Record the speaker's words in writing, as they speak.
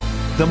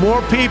The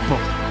more people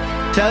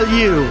tell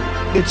you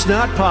it's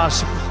not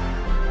possible,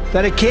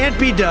 that it can't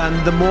be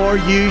done, the more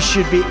you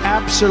should be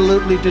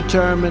absolutely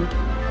determined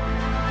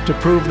to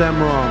prove them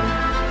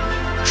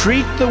wrong.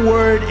 Treat the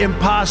word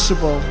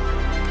impossible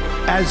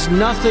as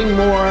nothing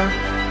more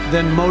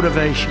than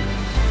motivation.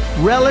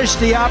 Relish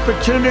the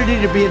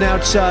opportunity to be an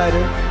outsider.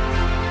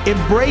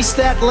 Embrace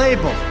that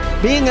label.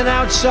 Being an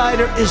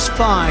outsider is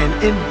fine.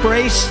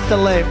 Embrace the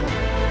label.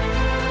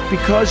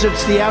 Because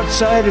it's the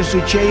outsiders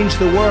who change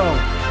the world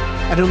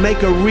and who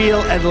make a real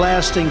and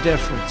lasting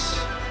difference.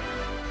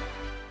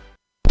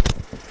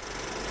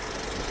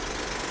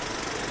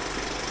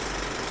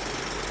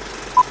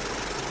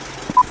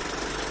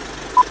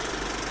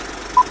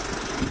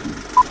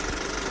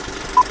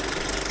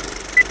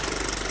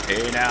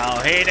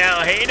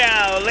 Hey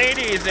now,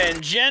 ladies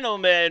and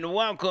gentlemen,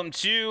 welcome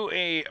to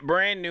a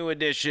brand new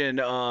edition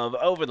of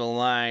Over the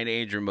Line.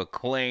 Adrian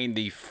McLean,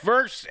 the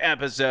first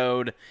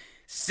episode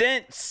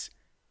since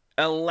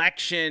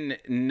election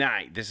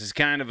night. This is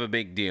kind of a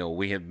big deal.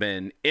 We have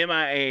been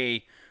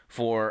MIA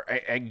for,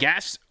 I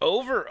guess,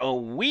 over a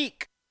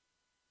week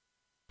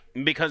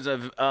because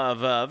of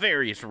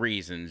various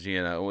reasons.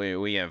 You know,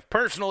 we have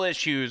personal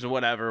issues or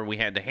whatever we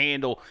had to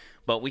handle.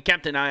 But we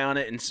kept an eye on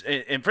it,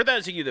 and for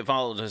those of you that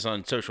followed us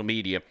on social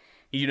media,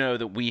 you know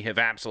that we have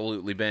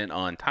absolutely been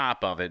on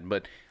top of it.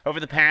 But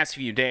over the past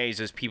few days,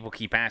 as people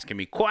keep asking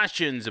me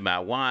questions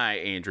about why,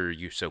 Andrew, are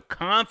you so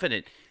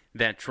confident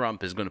that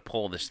Trump is going to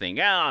pull this thing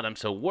out? I'm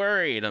so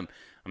worried. I'm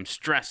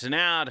stressing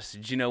out. I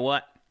said, you know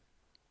what?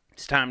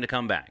 It's time to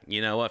come back.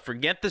 You know what?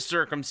 Forget the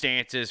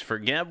circumstances.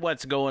 Forget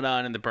what's going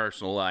on in the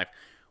personal life.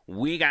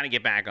 We got to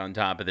get back on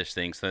top of this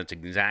thing. So that's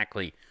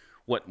exactly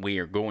what we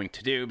are going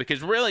to do,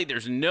 because really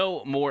there's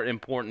no more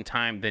important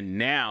time than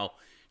now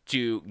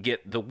to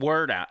get the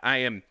word out. I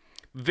am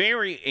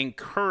very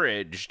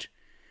encouraged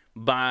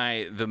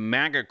by the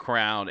MAGA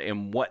crowd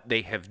and what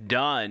they have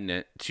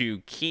done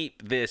to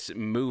keep this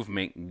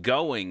movement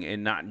going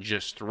and not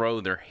just throw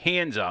their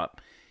hands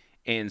up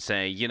and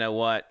say, you know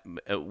what,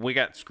 we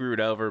got screwed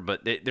over,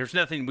 but there's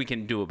nothing we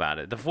can do about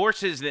it. The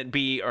forces that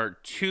be are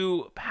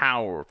too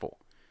powerful.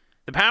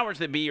 The powers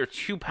that be are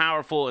too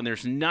powerful, and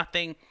there's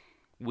nothing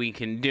we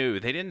can do.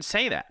 They didn't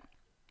say that.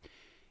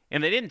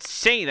 And they didn't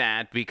say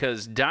that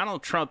because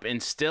Donald Trump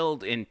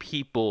instilled in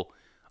people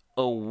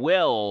a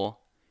will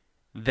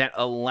that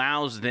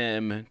allows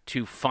them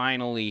to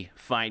finally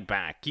fight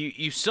back.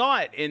 You saw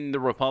it in the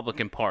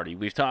Republican Party.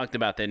 We've talked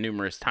about that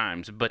numerous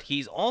times. But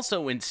he's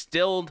also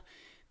instilled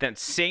that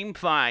same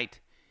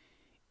fight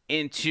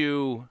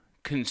into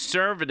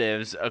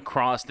conservatives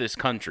across this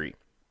country.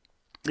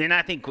 And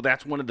I think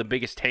that's one of the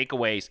biggest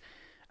takeaways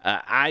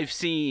I've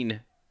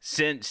seen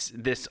since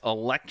this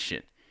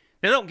election.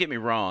 Now, don't get me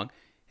wrong.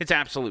 It's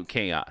absolute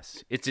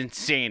chaos. It's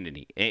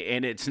insanity.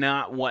 And it's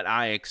not what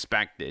I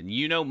expected.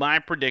 You know, my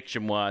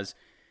prediction was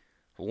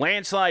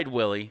landslide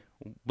Willie,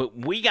 but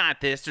we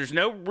got this. There's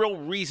no real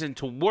reason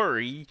to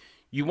worry.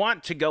 You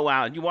want to go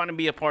out. You want to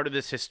be a part of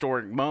this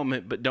historic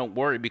moment, but don't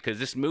worry because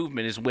this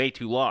movement is way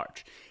too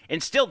large.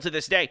 And still to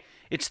this day,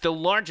 it's the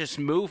largest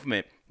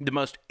movement, the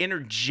most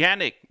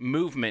energetic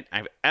movement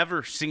I've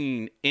ever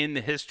seen in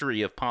the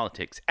history of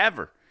politics,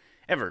 ever.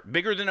 Ever.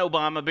 Bigger than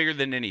Obama, bigger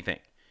than anything.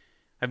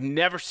 I've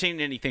never seen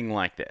anything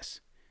like this.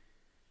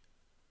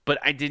 But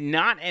I did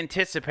not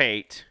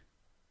anticipate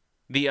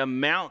the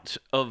amount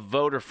of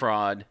voter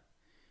fraud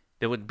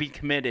that would be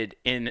committed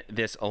in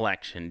this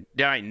election.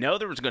 Did I know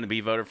there was going to be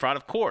voter fraud?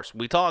 Of course.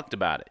 We talked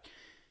about it.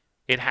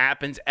 It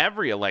happens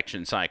every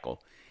election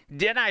cycle.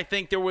 Did I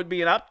think there would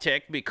be an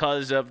uptick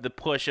because of the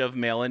push of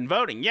mail-in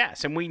voting?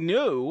 Yes. And we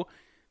knew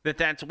that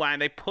that's why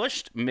they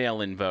pushed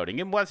mail-in voting.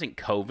 It wasn't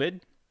COVID.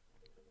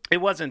 It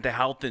wasn't the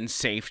health and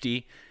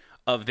safety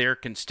of their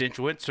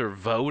constituents or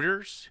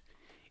voters.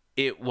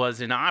 It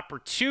was an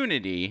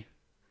opportunity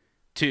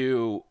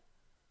to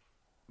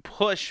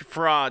push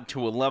fraud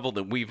to a level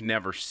that we've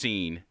never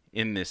seen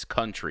in this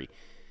country.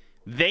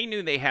 They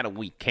knew they had a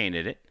weak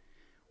candidate.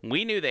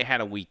 We knew they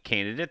had a weak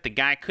candidate. The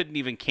guy couldn't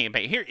even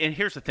campaign.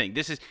 Here's the thing.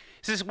 This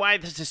is why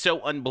this is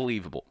so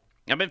unbelievable.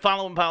 I've been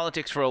following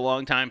politics for a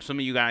long time. Some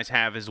of you guys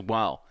have as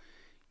well.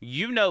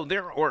 You know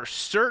there are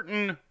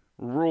certain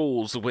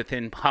rules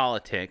within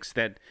politics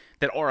that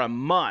are a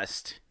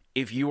must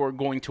if you are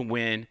going to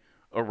win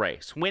a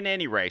race. Win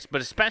any race,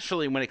 but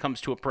especially when it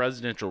comes to a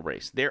presidential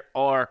race. There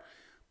are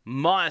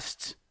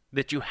musts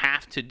that you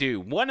have to do.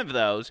 One of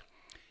those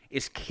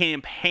is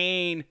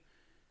campaign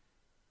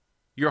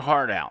your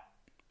heart out.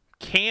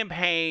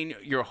 Campaign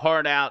your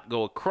heart out.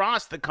 Go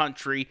across the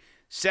country,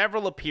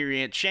 several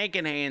appearances,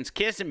 shaking hands,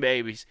 kissing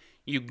babies.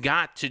 You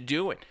got to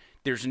do it.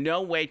 There's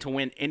no way to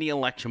win any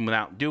election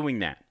without doing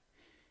that.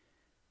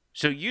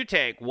 So you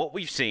take what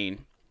we've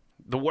seen,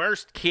 the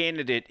worst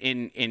candidate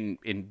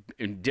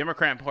in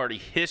Democrat Party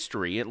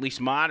history, at least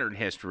modern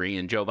history,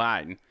 in Joe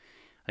Biden,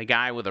 a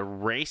guy with a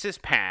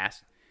racist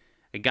past,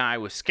 a guy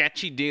with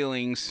sketchy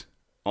dealings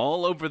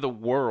all over the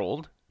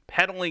world,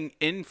 peddling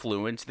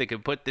influence that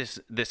could put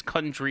this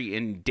country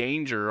in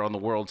danger on the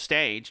world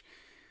stage,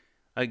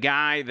 a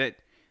guy that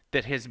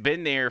that has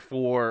been there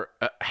for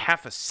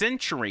half a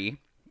century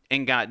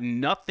and got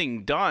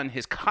nothing done.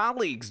 His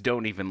colleagues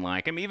don't even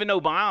like him. Even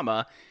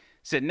Obama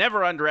said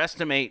never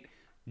underestimate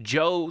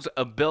Joe's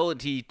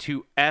ability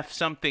to F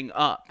something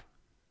up.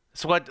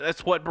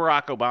 That's what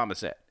Barack Obama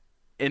said.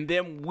 And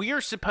then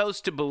we're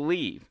supposed to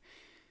believe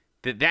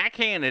that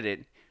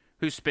candidate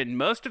who spent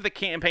most of the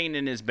campaign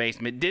in his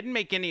basement didn't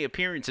make any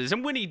appearances.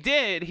 And when he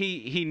did,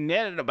 he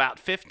netted about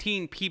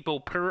 15 people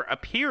per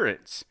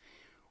appearance.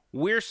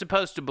 We're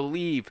supposed to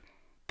believe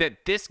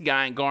that this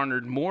guy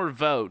garnered more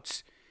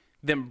votes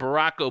than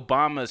Barack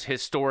Obama's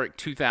historic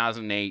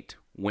 2008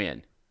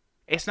 win.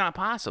 It's not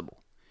possible.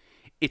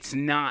 It's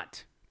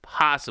not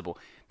possible.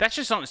 That's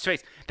just on its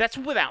face. That's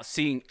without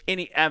seeing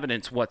any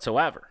evidence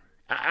whatsoever.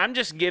 I'm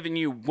just giving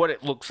you what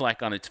it looks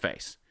like on its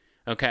face.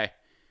 Okay?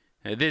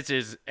 This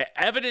is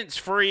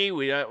evidence-free.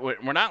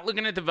 We're not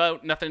looking at the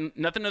vote, nothing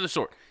of the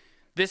sort.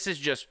 This is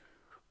just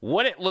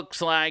what it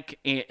looks like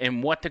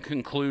and what the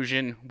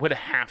conclusion would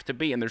have to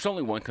be. And there's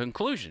only one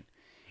conclusion.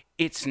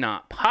 It's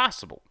not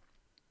possible.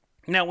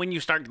 Now, when you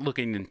start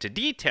looking into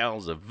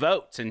details of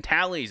votes and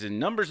tallies and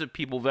numbers of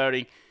people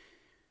voting,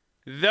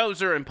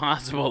 those are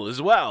impossible as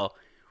well,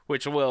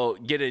 which we'll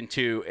get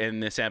into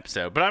in this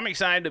episode. But I'm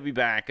excited to be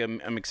back.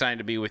 I'm excited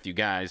to be with you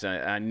guys.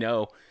 I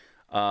know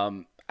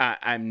I'm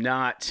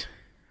not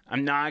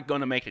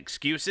going to make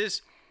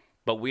excuses,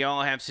 but we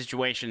all have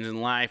situations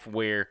in life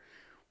where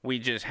we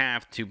just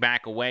have to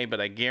back away. But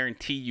I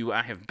guarantee you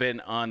I have been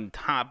on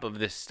top of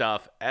this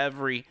stuff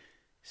every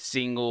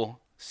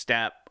single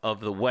step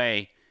of the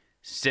way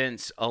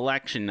since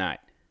election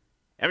night.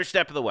 Every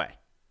step of the way.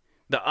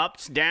 The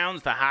ups,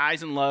 downs, the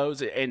highs and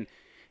lows. And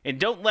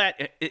don't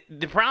let...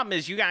 the problem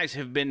is you guys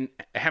have been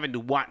having to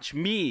watch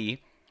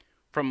me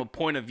from a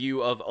point of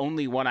view of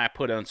only what I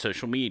put on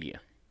social media.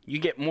 You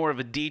get more of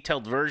a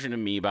detailed version of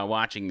me by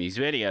watching these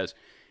videos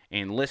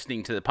and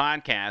listening to the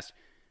podcast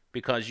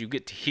because you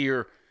get to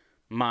hear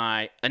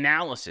my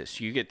analysis.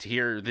 You get to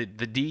hear the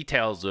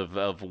details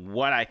of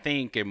what I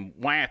think and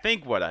why I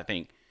think what I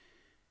think.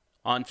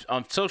 On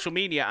social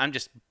media, I'm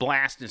just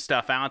blasting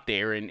stuff out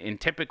there,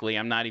 and typically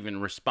I'm not even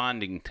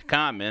responding to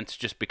comments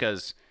just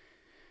because,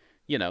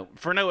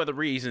 for no other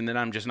reason than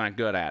I'm just not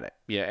good at it.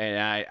 Yeah,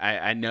 and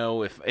I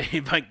know if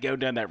I go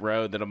down that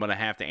road that I'm going to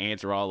have to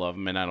answer all of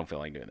them, and I don't feel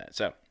like doing that.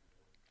 So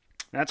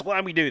that's why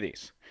we do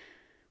these.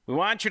 We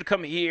want you to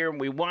come here,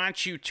 and we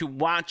want you to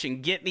watch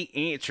and get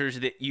the answers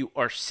that you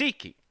are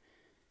seeking.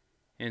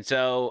 And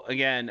so,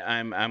 again,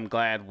 I'm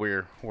glad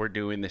we're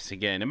doing this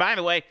again. And by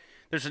the way,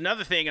 there's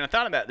another thing, and I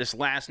thought about this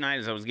last night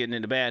as I was getting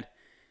into bed.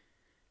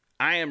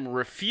 I am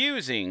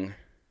refusing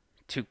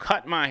to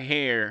cut my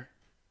hair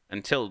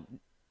until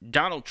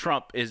Donald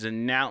Trump is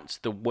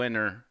announced the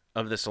winner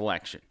of this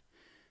election.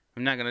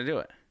 I'm not going to do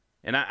it.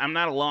 And I'm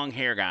not a long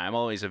hair guy. I'm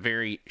always a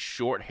very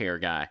short hair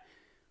guy.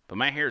 But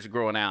my hair is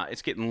growing out.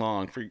 It's getting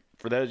long.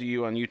 For those of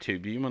you on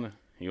YouTube, do you want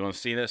to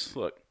see this?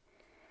 Look.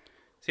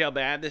 See how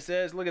bad this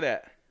is? Look at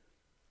that.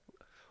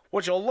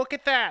 Would you look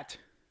at that?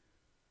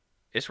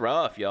 It's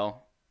rough,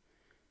 y'all.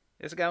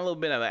 It's got a little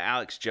bit of an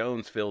Alex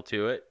Jones feel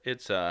to it.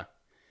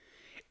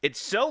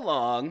 It's so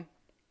long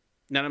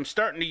that I'm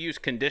starting to use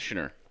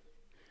conditioner.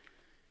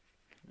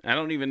 I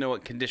don't even know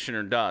what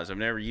conditioner does. I've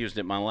never used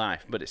it in my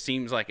life, but it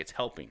seems like it's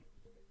helping.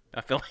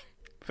 I feel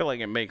like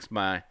it makes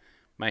my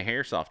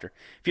hair softer.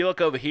 If you look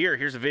over here,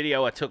 here's a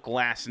video I took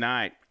last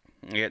night.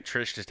 I got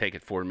Trish to take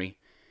it for me.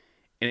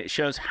 And it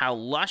shows how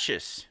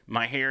luscious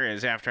my hair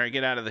is after I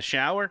get out of the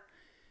shower.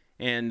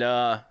 And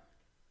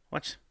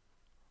watch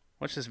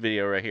this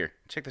video right here.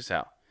 Check this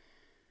out.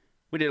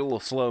 We did a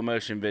little slow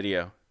motion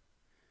video.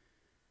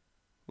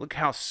 Look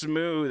how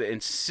smooth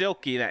and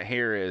silky that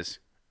hair is.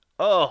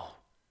 Oh,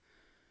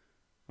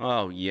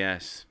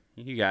 yes.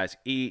 You guys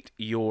eat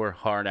your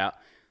heart out.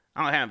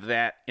 I'll have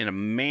that in a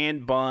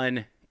man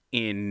bun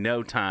in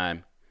no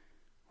time.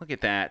 Look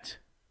at that.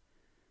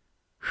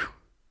 Whew.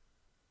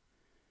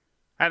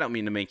 I don't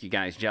mean to make you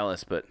guys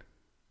jealous, but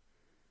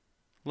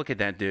look at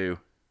that do.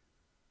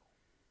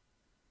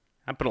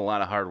 I put a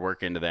lot of hard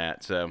work into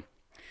that, so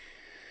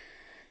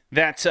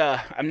that's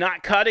I'm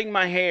not cutting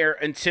my hair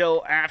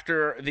until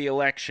after the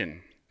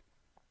election,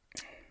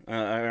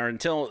 or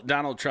until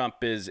Donald Trump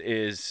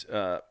is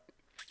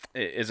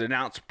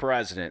announced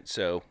president.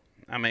 So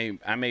I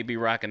may be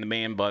rocking the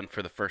man bun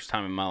for the first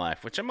time in my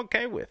life, which I'm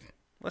okay with.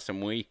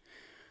 Listen,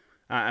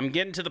 I'm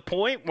getting to the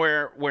point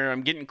where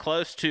I'm getting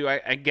close to,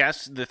 I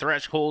guess, the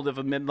threshold of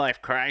a midlife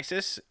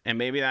crisis, and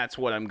maybe that's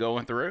what I'm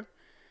going through.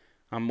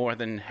 I'm more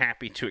than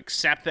happy to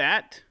accept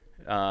that.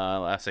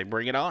 I say,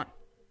 bring it on.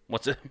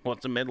 What's a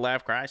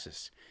midlife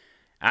crisis?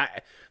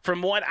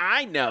 From what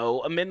I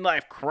know, a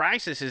midlife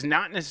crisis is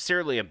not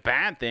necessarily a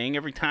bad thing.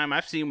 Every time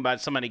I've seen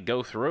somebody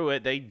go through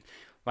it, they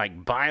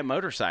like buy a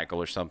motorcycle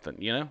or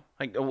something.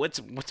 Like what's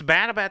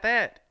bad about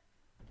that?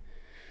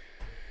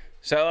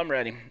 So I'm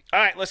ready. All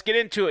right, let's get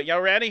into it.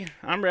 Y'all ready?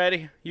 I'm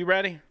ready. You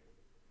ready?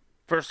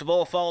 First of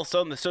all, follow us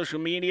on the social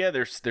media.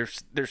 There's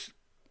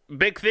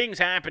big things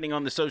happening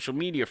on the social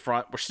media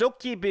front. We're still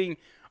keeping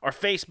our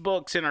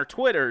Facebooks and our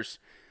Twitters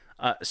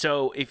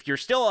So if you're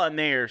still on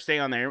there, stay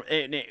on there.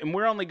 And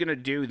we're only going to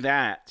do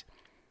that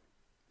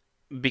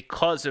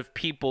because of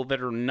people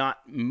that are not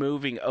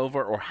moving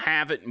over or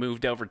haven't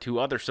moved over to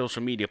other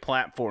social media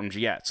platforms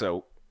yet.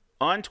 So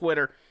on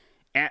Twitter,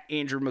 at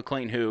Andrew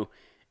McLean Who,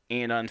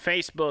 and on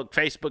Facebook,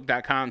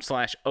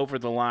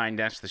 facebook.com/overtheline.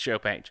 That's the show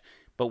page.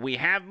 But we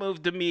have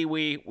moved to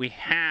MeWe. We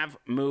have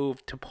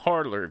moved to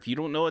Parler. If you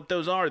don't know what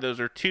those are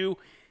two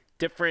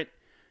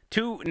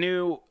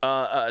new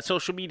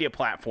social media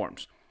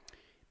platforms.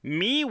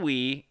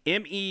 MeWe,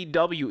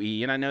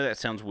 M-E-W-E, and I know that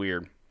sounds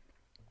weird.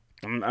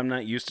 I'm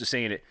not used to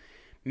saying it.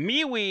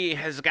 MeWe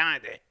has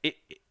got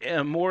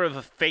more of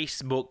a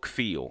Facebook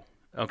feel.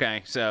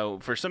 Okay, so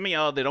for some of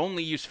y'all that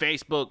only use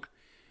Facebook,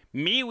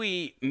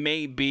 MeWe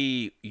may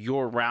be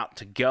your route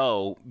to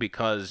go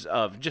because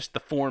of just the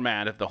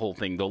format of the whole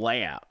thing, the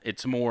layout.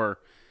 It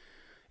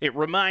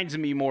reminds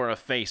me more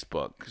of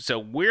Facebook. So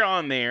we're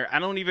on there. I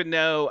don't even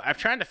know. I've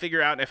tried to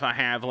figure out if I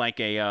have like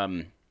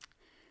a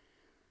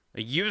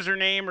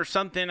username or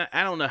something.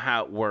 I don't know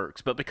how it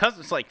works. But because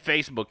it's like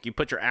Facebook, you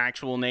put your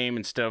actual name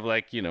instead of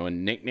like, a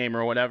nickname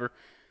or whatever.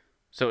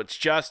 So it's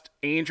just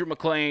Andrew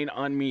McLean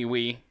on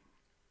MeWe.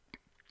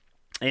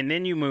 And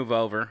then you move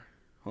over.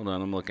 Hold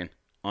on, I'm looking.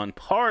 On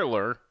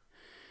Parler,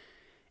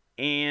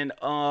 and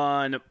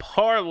on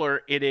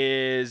Parler it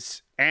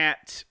is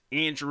at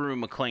Andrew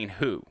McLean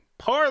Who.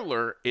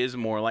 Parler is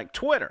more like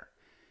Twitter.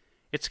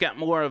 It's got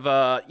more of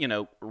a,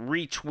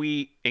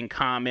 retweet and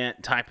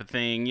comment type of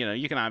thing.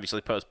 You can obviously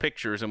post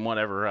pictures and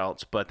whatever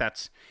else, but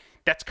that's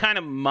kind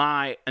of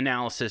my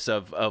analysis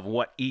of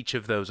what each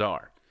of those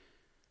are.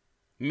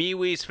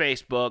 MeWe's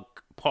Facebook,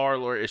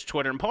 Parler is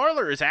Twitter, and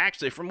Parler is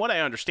actually, from what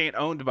I understand,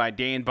 owned by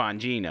Dan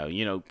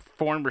Bongino.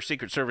 Former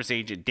Secret Service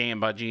agent Dan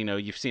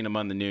Bongino. You've seen him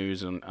on the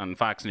news, on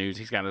Fox News.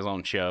 He's got his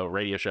own show,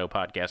 radio show,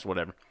 podcast,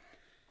 whatever.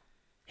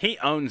 He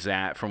owns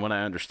that, from what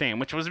I understand,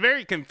 which was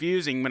very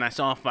confusing when I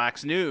saw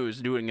Fox News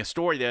doing a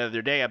story the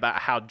other day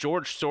about how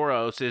George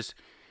Soros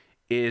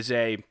is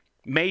a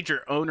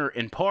major owner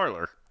in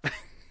Parler.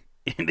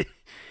 and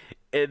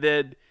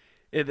then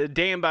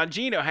Dan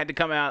Bongino had to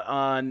come out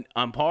on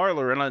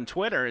Parler and on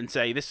Twitter and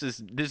say, this is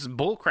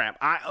bullcrap.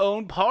 I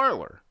own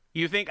Parler.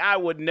 You think I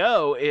would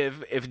know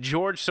if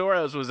George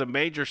Soros was a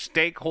major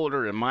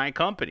stakeholder in my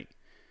company?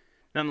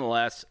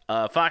 Nonetheless,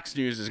 Fox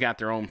News has got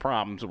their own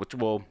problems, which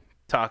we'll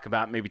talk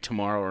about maybe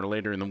tomorrow or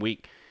later in the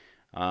week.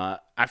 I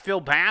feel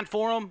bad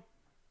for them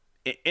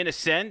in a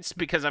sense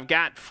because I've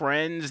got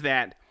friends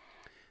that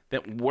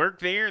work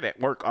there, that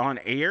work on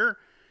air.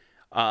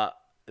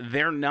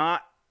 They're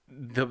not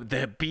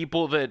the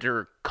people that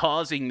are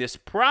causing this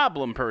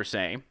problem per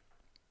se.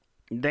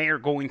 They are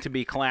going to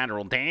be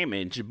collateral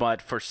damage,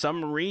 but for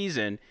some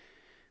reason,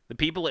 the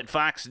people at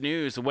Fox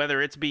News, whether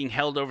it's being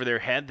held over their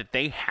head that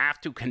they have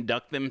to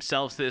conduct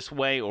themselves this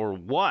way or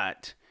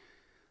what,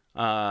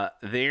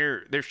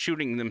 they're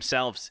shooting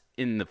themselves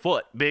in the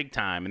foot big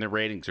time, and their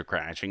ratings are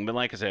crashing. But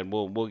like I said,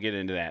 we'll get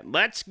into that.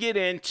 Let's get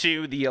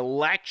into the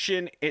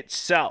election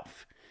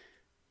itself.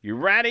 You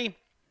ready?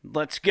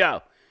 Let's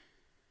go.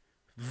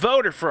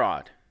 Voter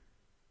fraud.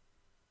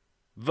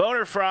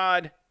 Voter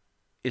fraud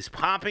is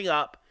popping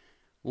up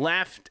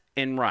left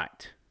and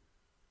right.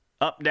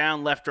 Up,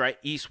 down, left, right,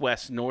 east,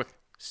 west, north,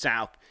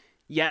 south.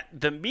 Yet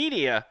the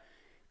media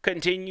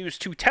continues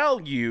to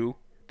tell you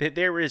that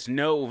there is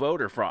no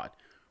voter fraud.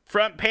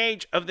 Front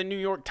page of the New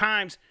York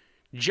Times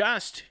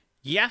just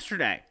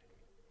yesterday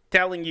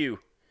telling you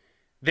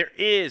there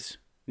is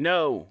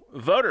no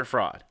voter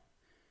fraud.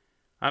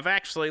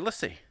 Let's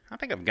see. I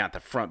think I've got the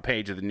front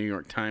page of the New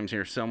York Times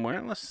here somewhere.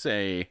 Let's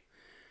see.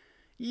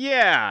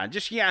 Yeah,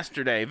 just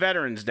yesterday,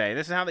 Veterans Day.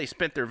 This is how they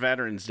spent their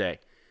Veterans Day.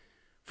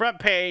 Front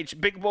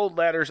page, big bold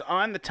letters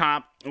on the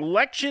top.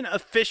 Election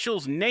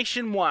officials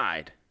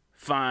nationwide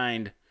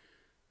find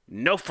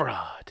no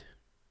fraud.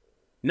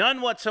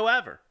 None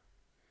whatsoever.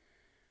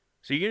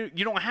 So you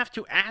don't have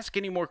to ask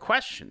any more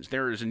questions.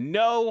 There is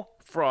no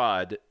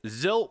fraud.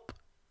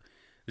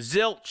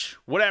 Zilch,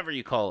 whatever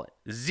you call it.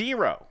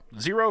 Zero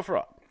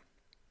fraud.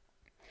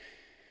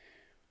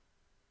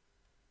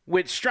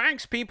 Which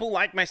strikes people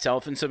like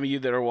myself and some of you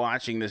that are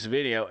watching this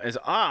video as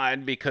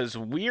odd because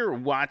we're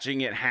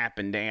watching it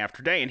happen day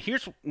after day. And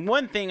here's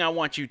one thing I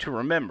want you to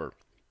remember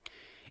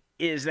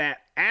is that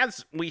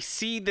as we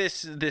see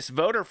this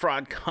voter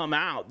fraud come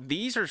out,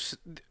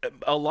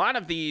 a lot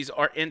of these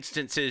are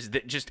instances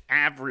that just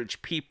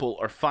average people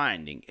are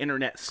finding.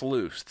 Internet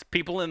sleuths,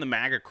 people in the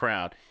MAGA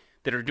crowd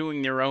that are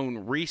doing their own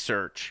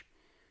research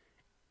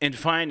and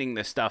finding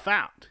this stuff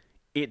out.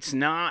 It's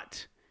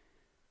not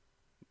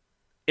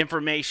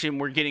information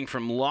we're getting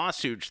from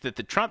lawsuits that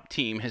the Trump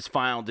team has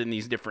filed in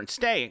these different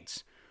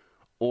states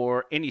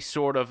or any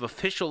sort of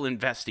official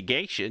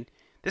investigation.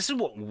 This is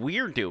what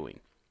we're doing.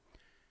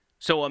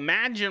 So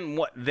imagine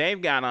what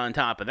they've got on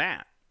top of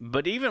that.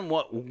 But even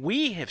what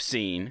we have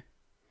seen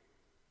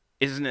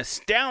is an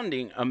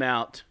astounding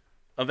amount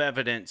of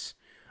evidence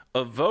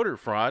of voter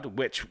fraud,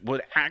 which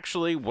would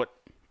actually, what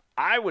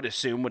I would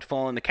assume would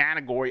fall in the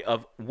category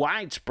of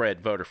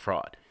widespread voter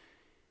fraud.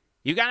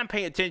 You got to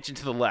pay attention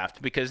to the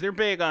left because they're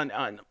big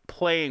on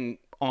playing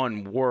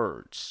on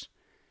words.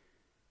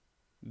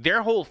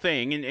 Their whole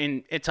thing,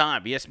 and it's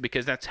obvious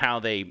because that's how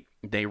they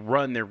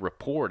run their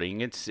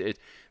reporting.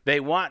 They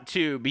want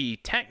to be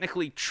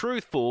technically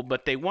truthful,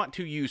 but they want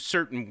to use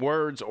certain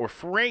words or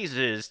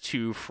phrases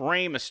to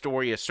frame a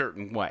story a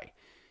certain way.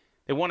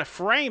 They want to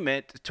frame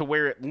it to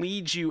where it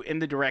leads you in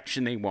the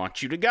direction they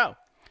want you to go.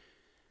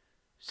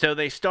 So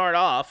they start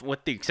off,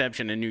 with the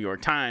exception of New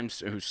York Times,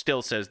 who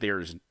still says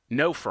there's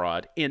no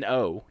fraud,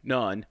 N-O,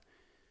 none.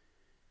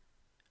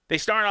 They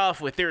start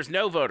off with there's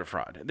no voter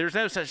fraud. There's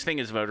no such thing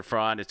as voter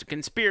fraud. It's a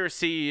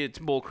conspiracy. It's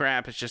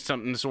bullcrap. It's just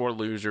something sore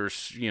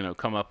losers,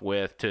 come up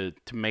with to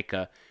make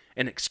an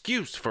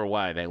excuse for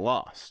why they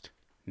lost.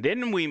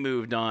 Then we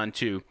moved on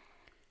to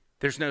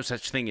there's no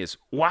such thing as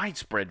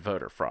widespread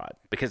voter fraud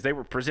because they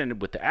were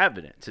presented with the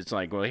evidence. It's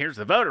like, well, here's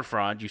the voter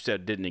fraud you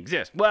said didn't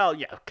exist. Well,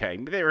 yeah, okay,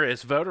 there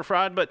is voter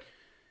fraud, but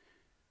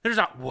there's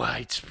not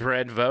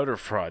widespread voter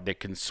fraud that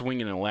can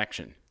swing an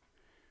election.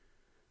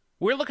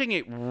 We're looking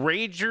at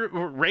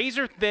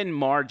razor-thin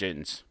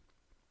margins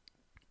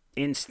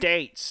in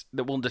states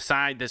that will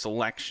decide this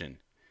election.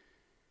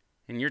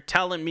 And you're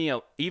telling me,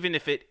 even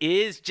if it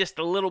is just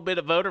a little bit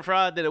of voter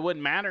fraud, that it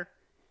wouldn't matter?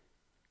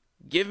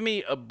 Give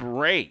me a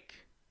break.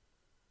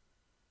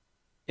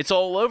 It's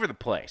all over the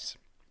place.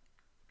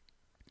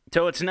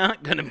 So it's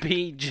not going to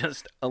be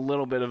just a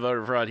little bit of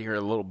voter fraud here, a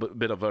little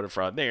bit of voter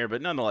fraud there,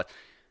 but nonetheless,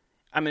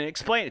 I'm going to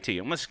explain it to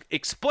you. I'm going to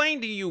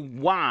explain to you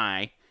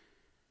why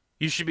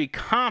you should be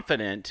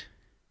confident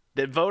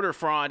that voter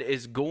fraud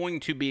is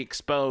going to be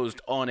exposed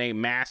on a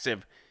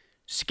massive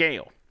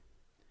scale.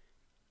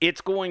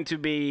 It's going to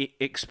be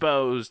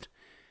exposed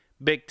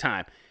big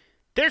time.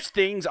 There's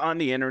things on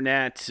the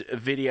internet,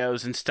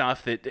 videos and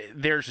stuff that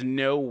there's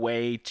no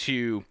way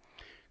to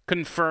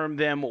confirm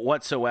them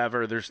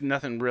whatsoever. There's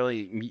nothing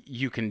really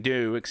you can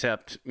do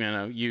except,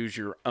 use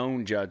your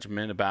own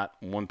judgment about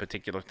one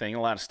particular thing.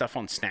 A lot of stuff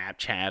on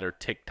Snapchat or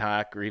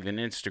TikTok or even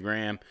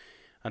Instagram.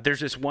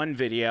 There's this one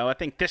video, I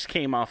think this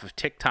came off of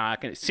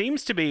TikTok, and it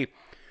seems to be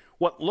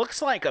what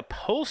looks like a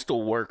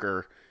postal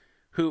worker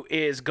who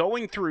is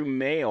going through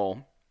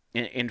mail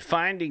and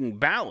finding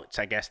ballots,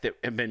 I guess, that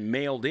have been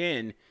mailed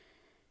in,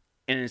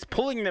 and is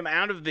pulling them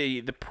out of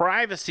the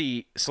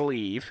privacy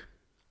sleeve,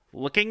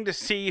 looking to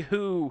see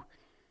who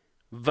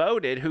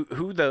voted,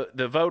 who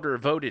the voter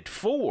voted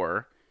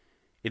for,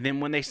 and then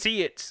when they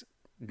see it's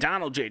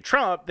Donald J.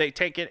 Trump, they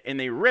take it and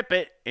they rip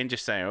it and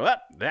just say, well,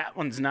 that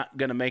one's not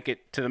going to make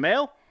it to the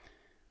mail.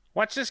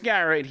 Watch this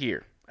guy right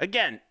here.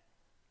 Again,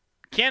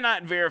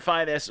 cannot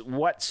verify this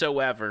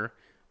whatsoever,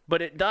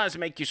 but it does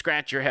make you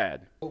scratch your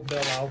head.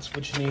 Bailouts,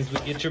 which means we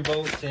get your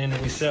votes and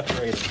we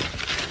separate them.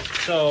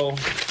 So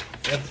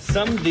if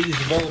some of these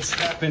votes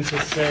happen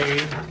to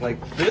say, like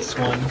this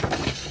one,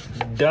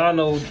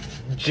 Donald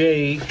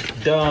J.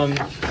 Dumb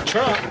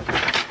Trump,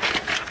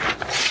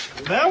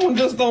 that one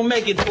just don't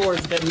make it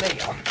towards the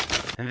mail.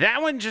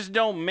 That one just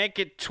don't make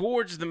it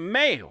towards the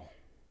mail.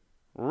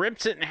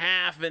 Rips it in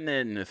half and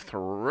then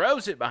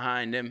throws it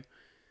behind him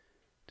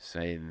to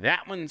say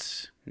that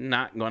one's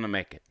not going to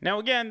make it. Now,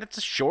 again, that's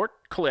a short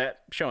clip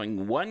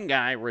showing one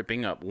guy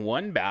ripping up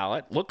one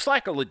ballot. Looks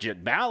like a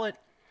legit ballot,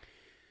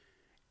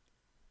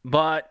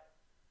 but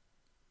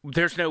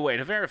there's no way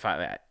to verify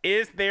that.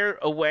 Is there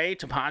a way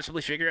to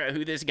possibly figure out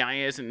who this guy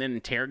is and then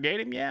interrogate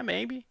him? Yeah,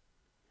 maybe.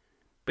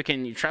 But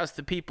can you trust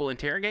the people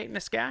interrogating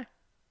this guy?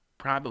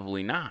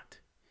 Probably not.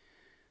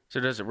 So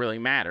does it really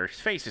matter? His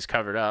face is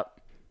covered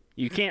up.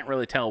 You can't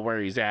really tell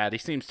where he's at. He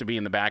seems to be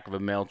in the back of a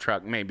mail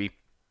truck, maybe.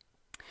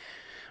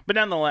 But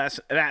nonetheless,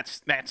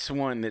 that's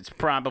one that's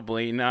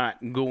probably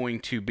not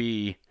going to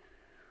be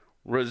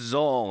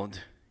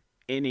resolved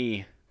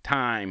any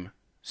time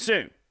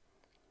soon.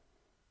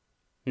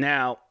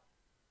 Now,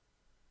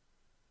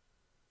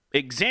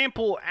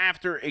 example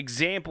after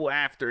example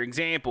after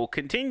example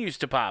continues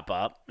to pop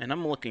up, and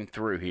I'm looking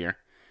through here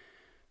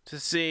to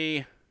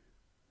see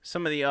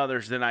some of the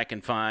others that I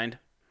can find.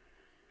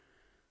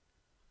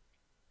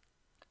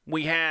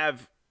 We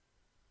have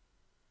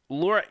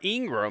Laura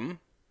Ingraham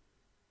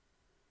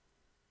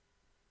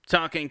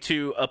talking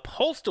to a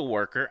postal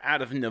worker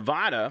out of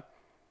Nevada,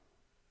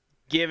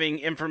 giving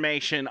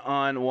information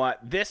on what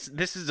this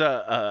is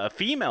a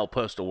female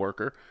postal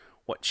worker,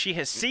 what she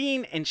has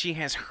seen and she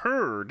has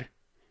heard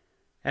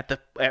at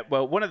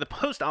one of the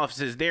post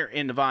offices there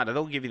in Nevada.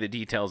 They'll give you the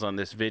details on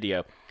this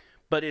video.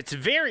 But it's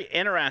very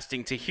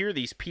interesting to hear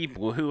these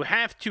people who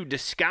have to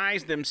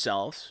disguise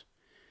themselves,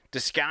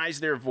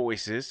 disguise their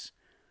voices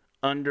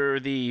under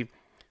the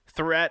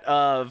threat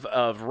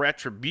of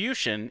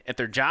retribution at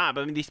their job.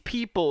 I mean, these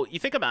people, you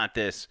think about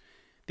this,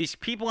 these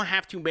people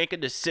have to make a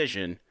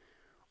decision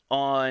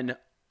on,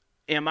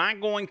 am I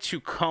going to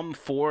come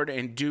forward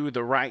and do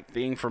the right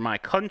thing for my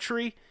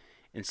country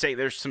and say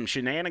there's some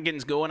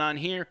shenanigans going on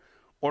here?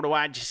 Or do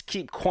I just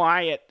keep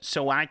quiet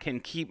so I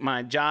can keep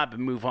my job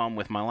and move on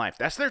with my life?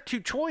 That's their two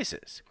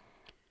choices.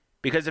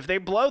 Because if they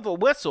blow the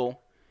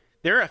whistle,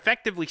 they're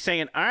effectively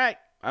saying, all right,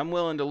 I'm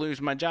willing to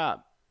lose my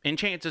job. And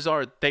chances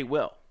are they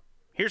will.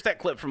 Here's that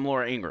clip from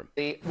Laura Ingraham.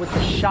 With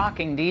the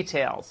shocking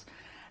details.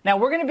 Now,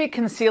 we're going to be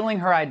concealing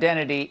her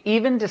identity,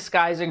 even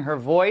disguising her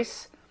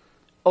voice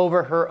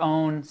over her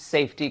own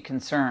safety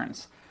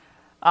concerns.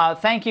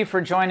 Thank you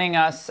for joining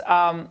us.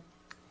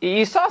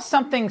 You saw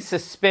something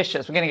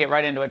suspicious, we're going to get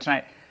right into it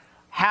tonight,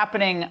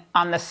 happening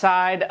on the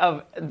side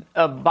of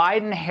a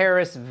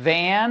Biden-Harris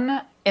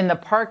van in the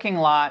parking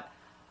lot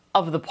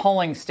of the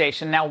polling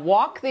station. Now,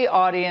 walk the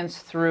audience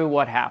through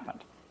what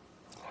happened.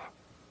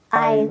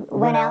 I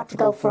went out to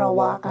go for a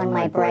walk on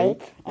my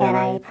break, and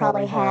I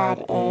probably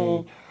had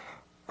a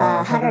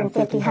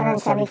 150,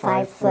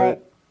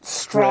 175-foot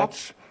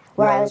stretch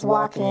where I was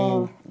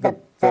walking. The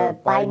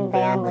Biden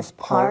van was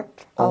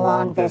parked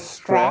along this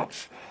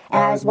stretch,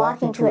 and I was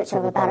walking to it,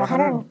 so about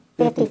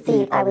 150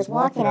 feet I was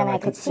walking, and I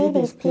could see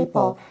these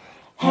people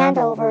hand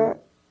over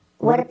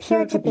what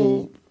appeared to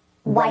be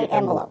white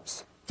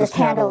envelopes, just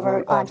hand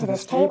over onto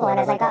this table. And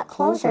as I got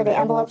closer, the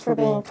envelopes were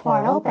being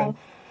torn open.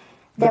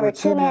 There were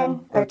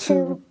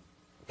two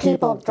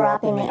people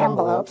dropping the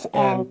envelopes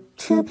and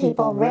two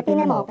people ripping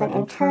them open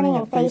and turning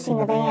and facing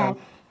the van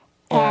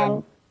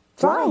and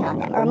drawing on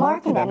them or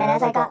marking them. And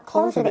as I got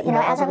closer,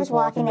 as I was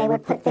walking, they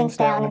would put things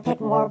down and pick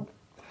more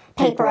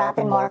paper up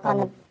and mark on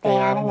the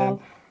van and then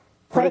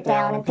put it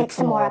down and pick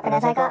some more up. And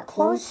as I got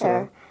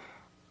closer,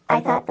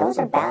 I thought, those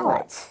are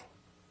ballots.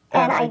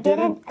 And I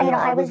didn't,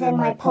 I was in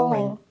my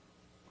polling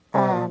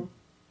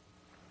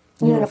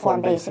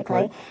uniform,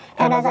 basically.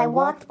 And as I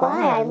walked by,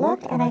 I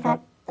looked and I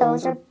thought,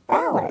 those are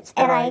ballots.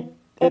 And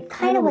it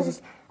kind of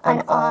was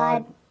an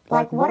odd,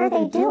 like, what are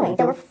they doing?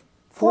 There were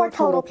 4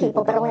 total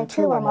people, but only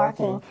 2 were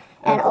marking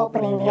and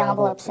opening the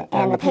envelopes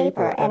and the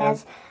paper. And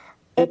as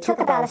it took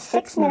about a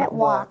 6-minute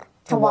walk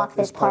to walk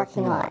this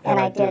parking lot, and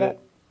I did it.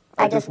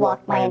 I just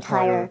walked my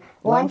entire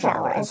lunch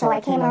hour. And so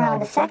I came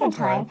around a second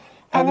time,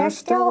 and they're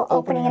still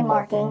opening and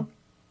marking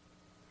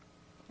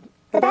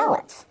the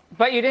ballots.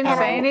 But you didn't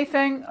say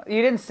anything?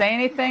 You didn't say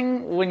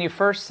anything when you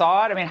first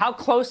saw it? I mean, how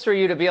close are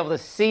you to be able to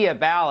see a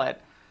ballot?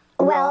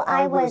 Well,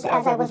 as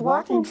I was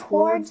walking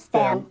towards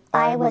them,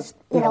 I was,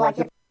 like...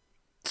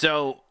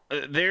 So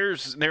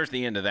there's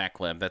the end of that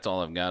clip. That's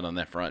all I've got on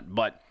that front.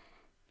 But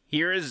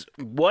here is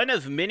one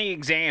of many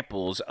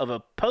examples of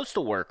a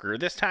postal worker,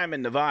 this time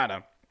in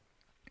Nevada,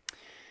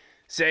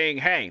 saying,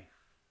 hey,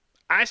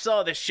 I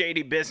saw this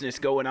shady business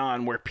going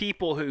on where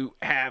people who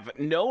have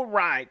no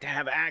right to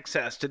have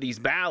access to these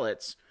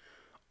ballots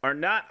are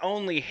not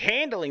only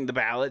handling the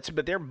ballots,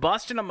 but they're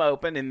busting them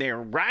open and they're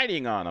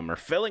writing on them or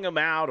filling them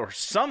out or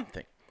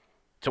something.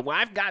 So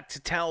I've got to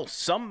tell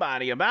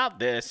somebody about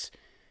this,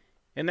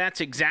 and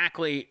that's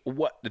exactly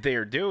what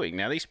they're doing.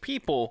 Now, these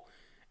people,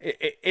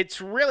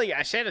 it's really,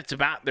 I said it's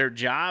about their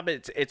job.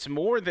 It's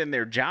more than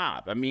their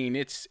job. I mean,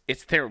 it's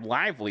their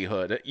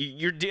livelihood.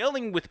 You're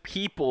dealing with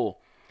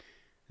people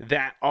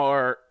that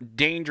are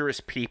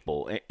dangerous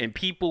people and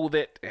people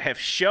that have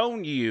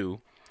shown you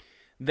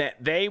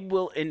that they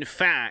will, in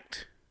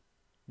fact,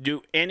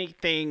 do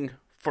anything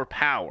for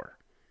power.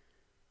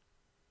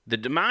 The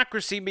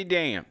democracy be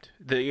damned.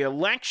 The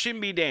election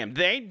be damned.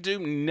 They do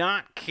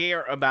not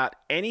care about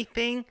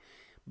anything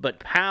but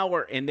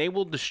power, and they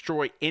will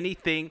destroy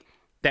anything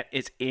that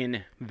is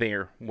in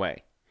their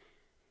way.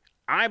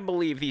 I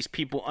believe these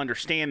people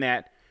understand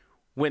that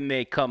when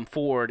they come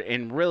forward,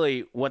 and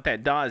really what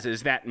that does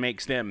is that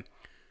makes them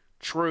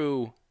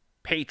true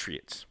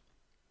patriots.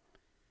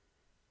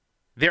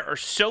 There are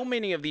so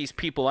many of these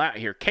people out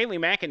here. Kayleigh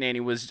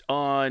McEnany was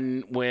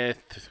on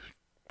with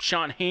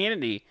Sean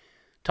Hannity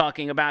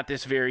talking about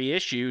this very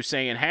issue,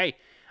 saying, hey,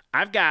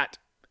 I've got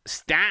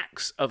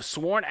stacks of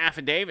sworn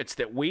affidavits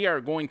that we are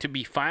going to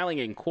be filing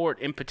in court,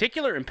 in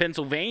particular in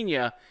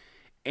Pennsylvania.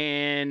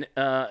 And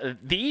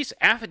these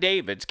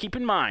affidavits, keep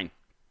in mind,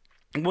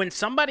 when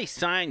somebody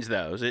signs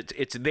those,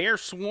 it's their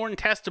sworn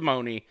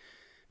testimony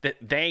that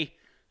they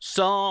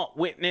saw,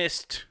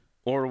 witnessed,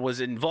 or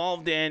was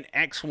involved in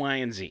X, Y,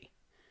 and Z.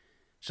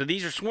 So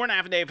these are sworn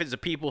affidavits of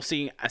people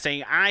saying,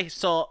 I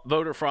saw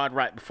voter fraud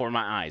right before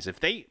my eyes. If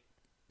they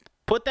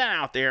put that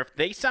out there, if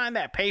they sign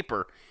that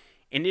paper,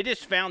 and it is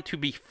found to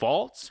be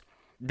false,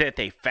 that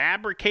they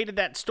fabricated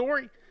that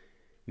story,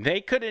 they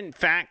could, in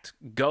fact,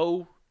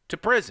 go to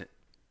prison.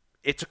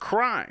 It's a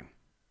crime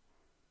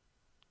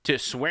to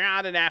swear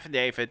out an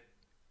affidavit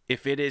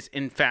if it is,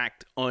 in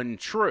fact,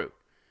 untrue.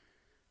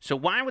 So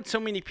why would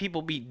so many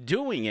people be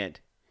doing it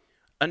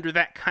under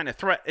that kind of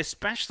threat,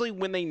 especially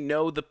when they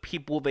know the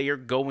people they are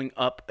going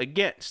up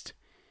against?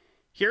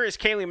 Here is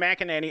Kayleigh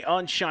McEnany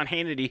on Sean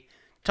Hannity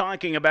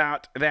talking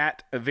about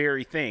that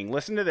very thing.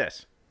 Listen to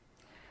this.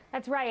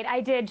 That's right.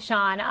 I did,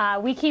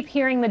 Sean. We keep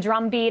hearing the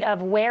drumbeat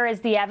of where is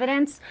the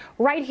evidence.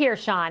 Right here,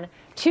 Sean.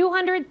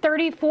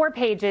 234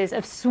 pages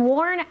of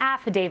sworn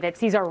affidavits.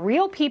 These are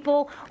real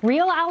people,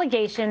 real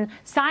allegation,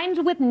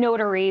 signed with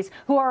notaries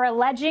who are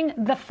alleging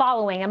the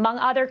following, among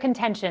other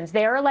contentions.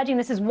 They are alleging,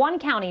 this is one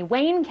county,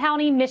 Wayne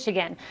County,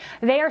 Michigan.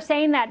 They are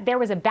saying that there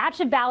was a batch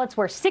of ballots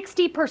where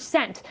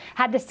 60%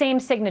 had the same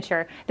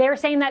signature. They are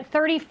saying that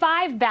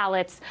 35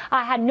 ballots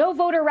had no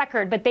voter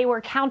record, but they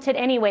were counted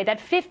anyway, that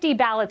 50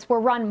 ballots were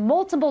run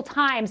multiple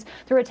times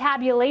through a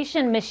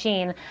tabulation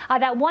machine,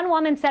 that one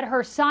woman said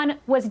her son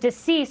was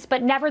deceased,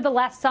 but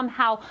nevertheless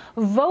somehow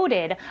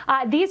voted.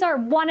 These are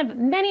one of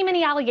many,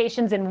 many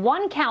allegations in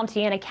one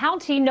county, in a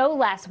county no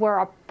less, where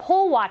our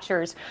poll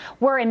watchers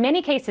were in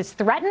many cases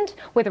threatened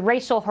with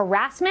racial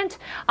harassment.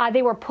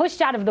 They were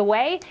pushed out of the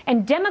way,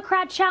 and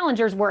Democrat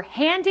challengers were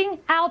handing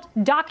out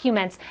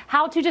documents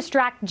how to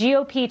distract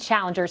GOP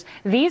challengers.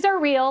 These are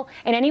real,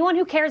 and anyone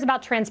who cares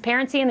about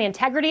transparency and the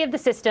integrity of the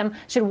system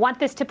should want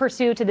this to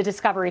pursue to the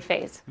discovery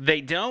phase.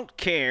 They don't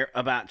care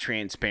about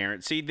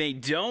transparency. They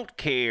don't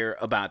care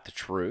about the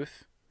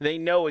truth. They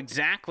know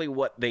exactly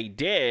what they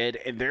did,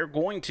 and they're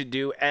going to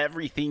do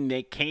everything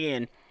they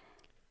can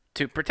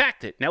to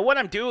protect it. Now, what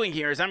I'm doing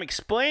here is I'm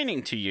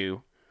explaining to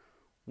you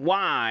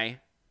why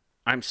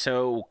I'm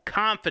so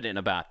confident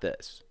about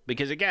this.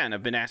 Because, again,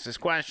 I've been asked this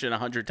question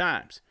 100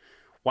 times.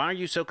 Why are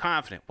you so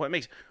confident?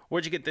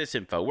 Where'd you get this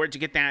info? Where'd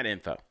you get that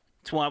info?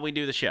 It's why we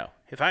do the show.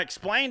 If I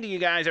explained to you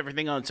guys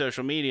everything on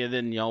social media,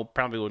 then y'all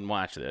probably wouldn't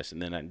watch this,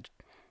 and then I'd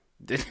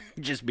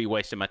just be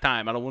wasting my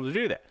time. I don't want to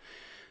do that.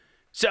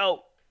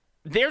 So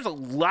there's a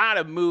lot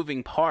of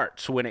moving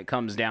parts when it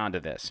comes down to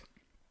this.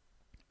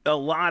 A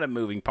lot of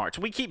moving parts.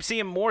 We keep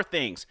seeing more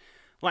things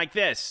like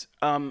this.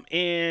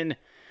 In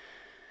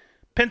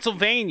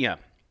Pennsylvania,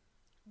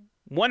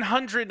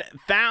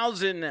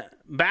 100,000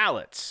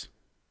 ballots,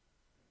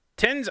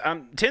 tens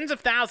of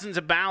thousands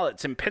of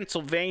ballots in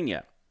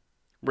Pennsylvania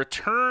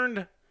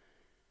returned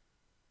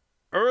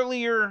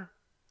earlier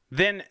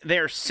than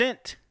their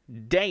sent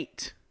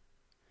date.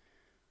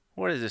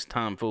 What is this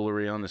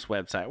tomfoolery on this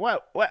website?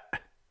 What are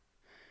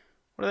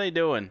they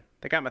doing?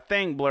 They got my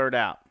thing blurred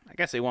out. I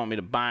guess they want me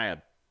to buy a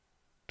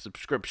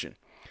subscription.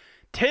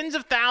 Tens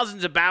of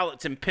thousands of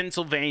ballots in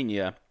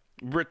Pennsylvania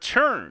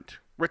returned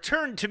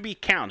to be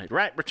counted,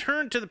 right?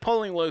 Returned to the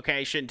polling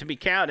location to be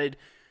counted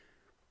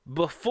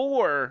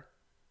before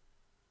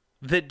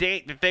the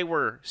date that they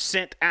were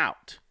sent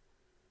out,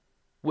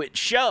 which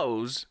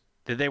shows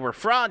that they were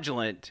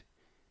fraudulent.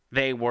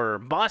 They were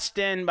bussed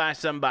in by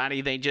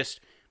somebody. They just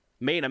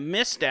made a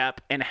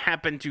misstep and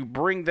happened to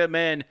bring them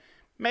in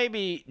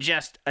maybe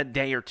just a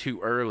day or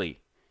two early.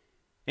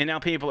 And now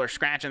people are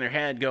scratching their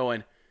head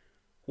going,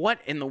 what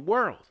in the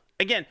world?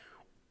 Again,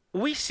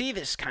 we see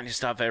this kind of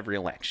stuff every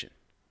election.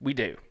 We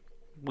do.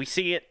 We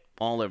see it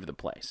all over the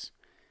place.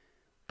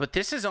 But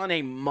this is on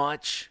a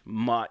much,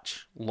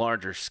 much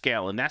larger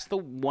scale. And that's the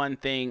one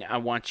thing I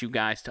want you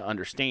guys to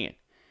understand.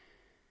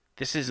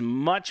 This is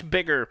much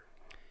bigger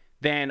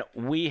than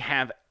we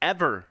have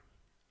ever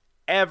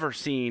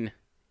seen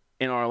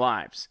in our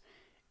lives.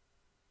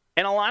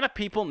 And a lot of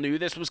people knew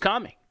this was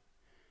coming.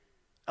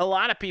 A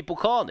lot of people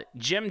called it.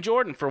 Jim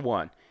Jordan, for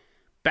one.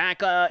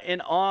 Back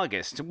in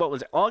August, what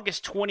was it?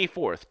 August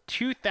 24th,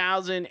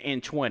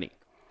 2020.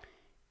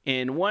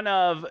 In one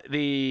of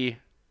the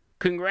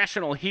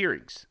congressional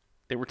hearings,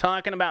 they were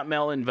talking about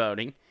mail-in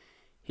voting.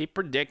 He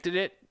predicted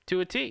it to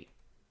a T.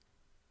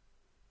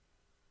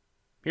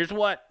 Here's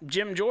what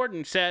Jim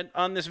Jordan said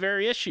on this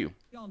very issue.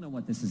 Y'all know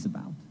what this is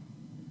about.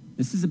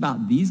 This is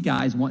about these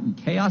guys wanting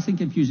chaos and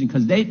confusion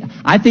because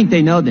I think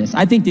they know this.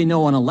 I think they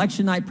know on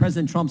election night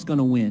President Trump's going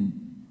to win.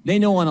 They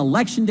know on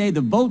election day,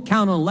 the vote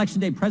count on election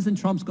day, President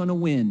Trump's going to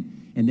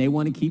win. And they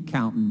want to keep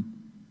counting.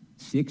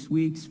 6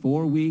 weeks,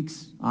 4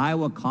 weeks,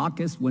 Iowa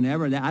caucus,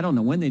 whenever. I don't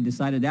know when they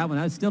decided that one.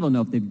 I still don't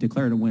know if they've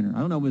declared a winner. I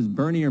don't know if it was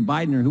Bernie or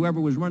Biden or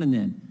whoever was running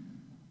then.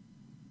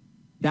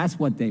 That's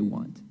what they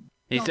want.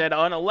 He said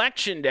on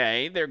election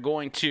day, they're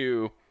going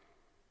to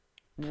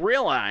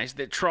realize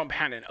that Trump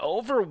had an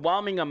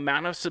overwhelming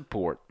amount of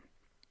support.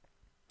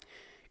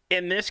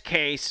 In this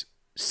case,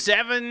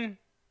 7,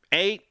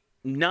 8,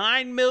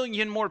 9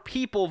 million more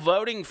people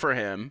voting for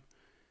him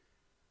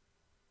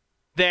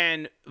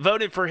than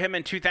voted for him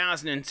in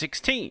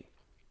 2016.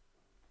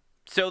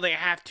 So they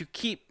have to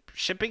keep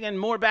shipping in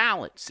more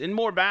ballots and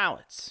more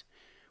ballots.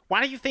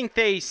 Why do you think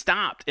they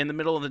stopped in the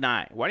middle of the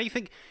night? Why do you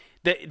think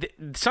that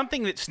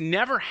something that's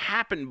never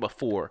happened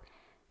before,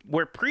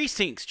 where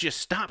precincts just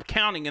stop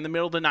counting in the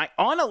middle of the night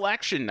on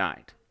election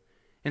night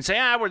and say,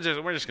 we're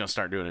just going to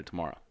start doing it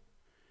tomorrow.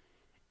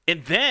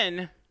 And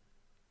then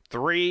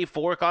 3,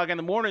 4 o'clock in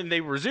the morning,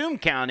 they resume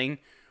counting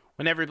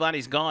when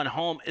everybody's gone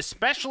home,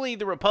 especially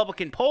the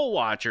Republican poll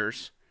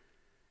watchers.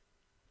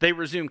 They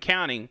resume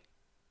counting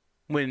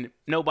when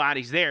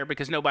nobody's there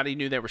because nobody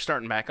knew they were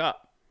starting back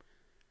up.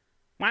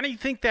 Why do you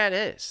think that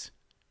is?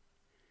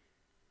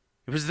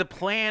 It was the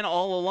plan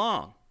all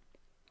along.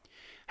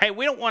 Hey,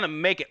 we don't want to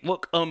make it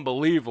look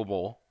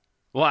unbelievable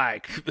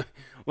Like,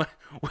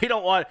 we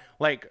don't want,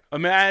 like,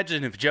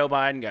 imagine if Joe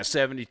Biden got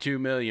 72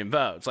 million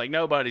votes. Like,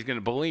 nobody's going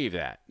to believe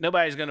that.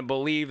 Nobody's going to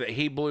believe that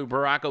he blew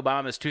Barack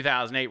Obama's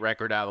 2008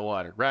 record out of the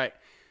water, right?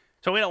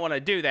 So we don't want to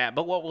do that.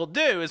 But what we'll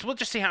do is we'll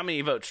just see how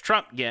many votes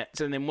Trump gets,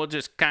 and then we'll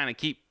just kind of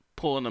keep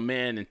pulling them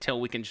in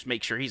until we can just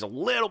make sure he's a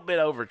little bit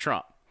over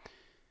Trump.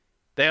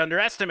 They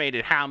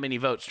underestimated how many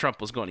votes Trump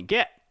was going to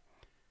get.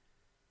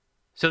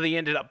 So they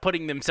ended up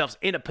putting themselves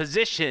in a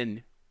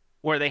position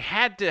where they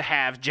had to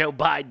have Joe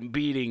Biden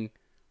beating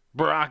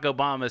Barack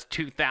Obama's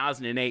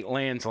 2008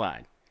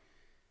 landslide.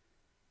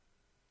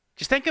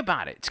 Just think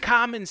about it. It's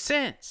common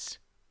sense.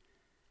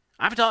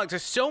 I've talked to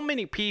so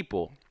many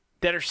people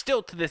that are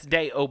still to this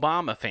day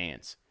Obama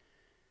fans.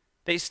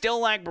 They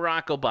still like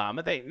Barack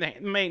Obama. They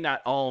may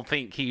not all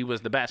think he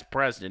was the best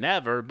president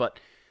ever, but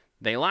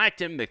they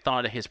liked him. They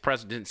thought his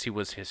presidency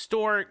was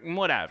historic and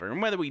whatever.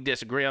 And whether we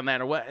disagree on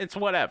that or what, it's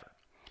whatever.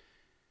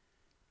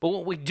 But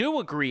what we do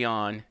agree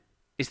on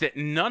is that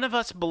none of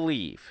us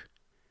believe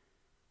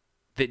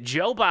that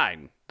Joe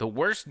Biden, the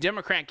worst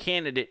Democrat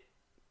candidate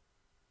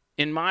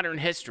in modern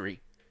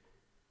history,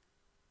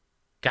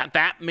 got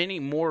that many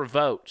more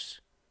votes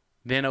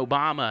than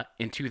Obama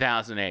in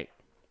 2008.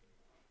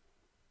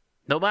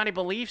 Nobody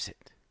believes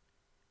it.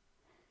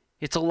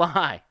 It's a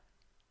lie.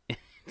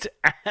 It's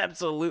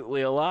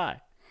absolutely a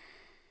lie.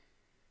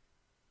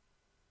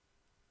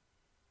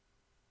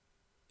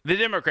 The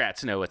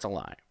Democrats know it's a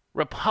lie.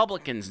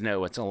 Republicans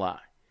know it's a lie.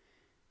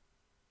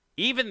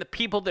 Even the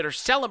people that are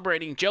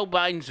celebrating Joe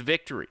Biden's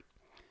victory,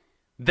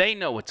 they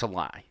know it's a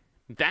lie.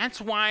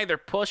 That's why they're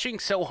pushing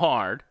so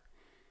hard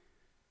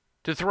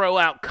to throw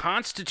out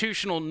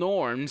constitutional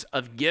norms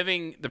of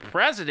giving the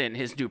president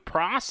his due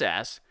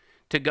process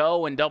to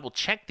go and double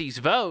check these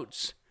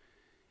votes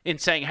and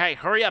saying, hey,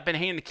 hurry up and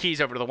hand the keys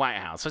over to the White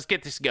House. Let's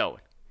get this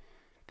going.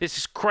 This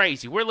is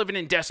crazy. We're living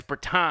in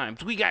desperate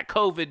times. We got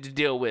COVID to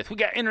deal with. We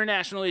got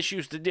international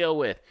issues to deal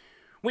with.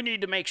 We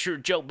need to make sure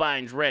Joe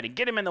Biden's ready.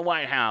 Get him in the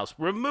White House.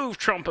 Remove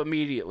Trump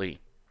immediately.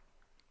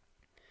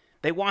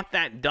 They want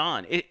that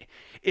done.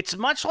 It's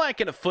much like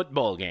in a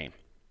football game.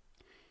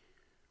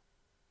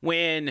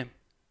 When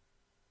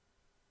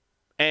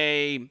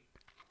a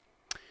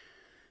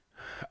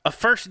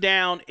first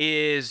down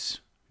is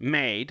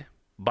made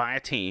by a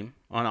team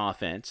on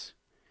offense,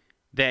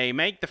 they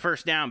make the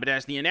first down, but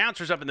as the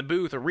announcers up in the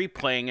booth are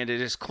replaying it,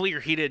 it is clear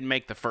he didn't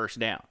make the first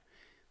down.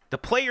 The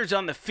players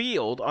on the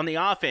field, on the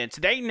offense,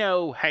 they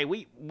know, hey,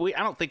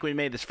 I don't think we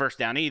made this first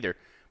down either.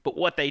 But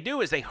what they do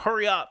is they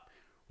hurry up,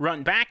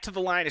 run back to the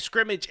line of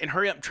scrimmage, and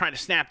hurry up and try to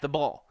snap the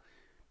ball.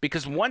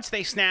 Because once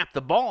they snap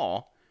the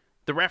ball,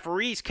 the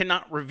referees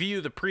cannot review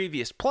the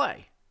previous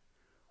play.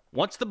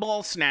 Once the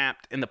ball's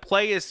snapped and the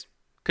play is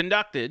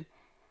conducted,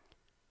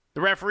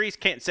 the referees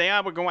can't say,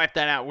 we're going to wipe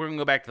that out. We're going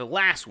to go back to the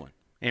last one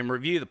and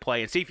review the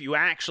play and see if you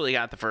actually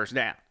got the first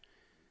down.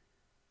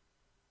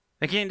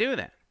 They can't do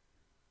that.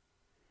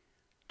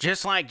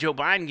 Just like Joe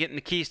Biden getting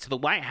the keys to the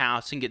White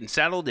House and getting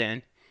settled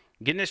in,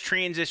 getting his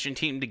transition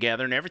team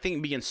together and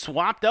everything being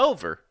swapped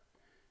over,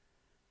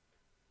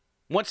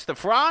 once the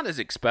fraud is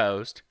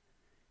exposed,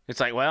 it's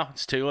like, well,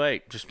 it's too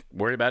late. Just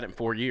worry about it in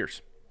 4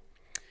 years.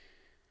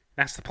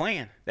 That's the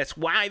plan. That's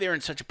why they're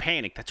in such a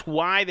panic. That's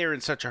why they're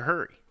in such a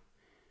hurry.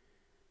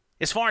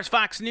 As far as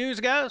Fox News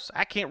goes,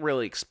 I can't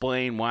really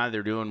explain why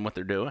they're doing what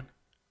they're doing.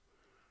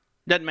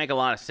 Doesn't make a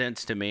lot of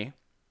sense to me.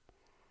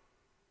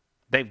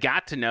 They've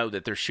got to know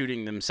that they're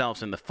shooting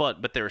themselves in the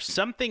foot, but there's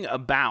something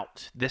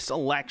about this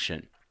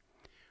election,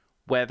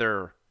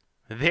 whether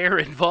they're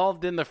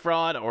involved in the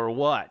fraud or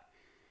what,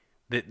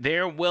 that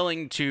they're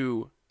willing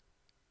to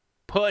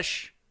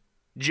push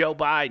Joe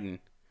Biden.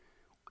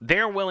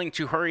 They're willing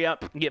to hurry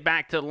up, get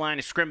back to the line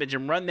of scrimmage,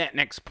 and run that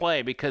next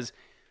play because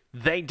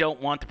they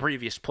don't want the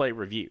previous play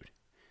reviewed.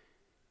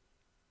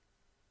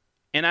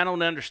 And I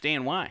don't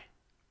understand why.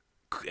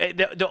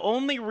 The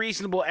only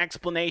reasonable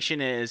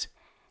explanation is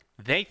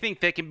they think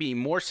they can be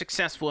more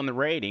successful in the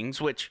ratings,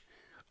 which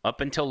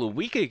up until a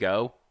week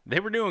ago, they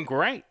were doing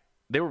great.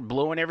 They were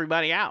blowing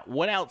everybody out.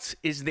 What else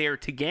is there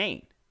to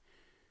gain?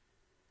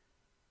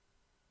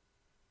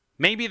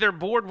 Maybe they're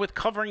bored with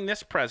covering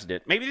this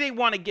president. Maybe they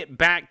want to get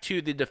back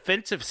to the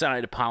defensive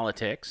side of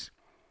politics.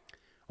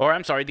 Or,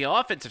 I'm sorry, the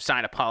offensive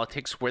side of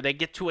politics where they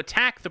get to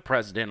attack the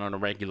president on a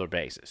regular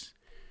basis.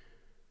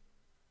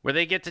 Where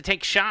they get to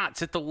take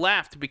shots at the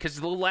left because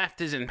the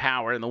left is in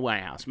power in the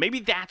White House. Maybe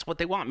that's what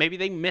they want. Maybe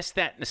they miss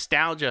that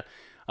nostalgia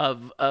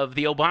of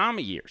the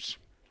Obama years.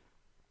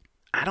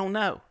 I don't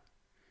know.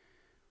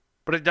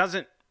 But it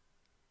doesn't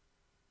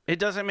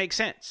make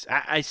sense.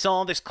 I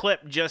saw this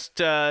clip just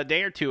a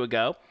day or two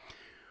ago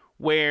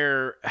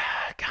where,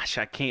 gosh,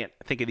 I can't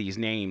think of these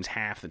names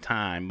half the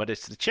time, but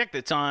it's the chick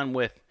that's on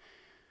with,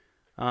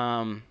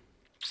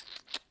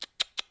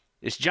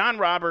 it's John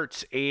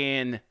Roberts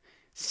and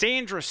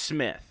Sandra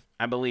Smith,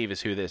 I believe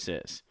is who this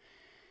is.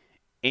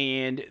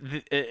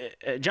 And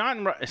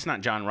it's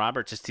not John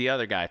Roberts, it's the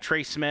other guy,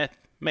 Trey Smith,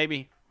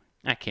 maybe.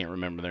 I can't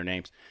remember their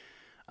names.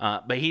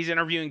 But he's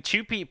interviewing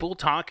two people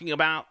talking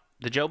about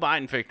the Joe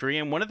Biden victory,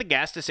 and one of the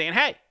guests is saying,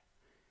 hey,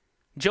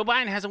 Joe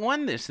Biden hasn't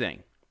won this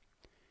thing.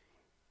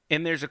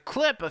 And there's a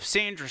clip of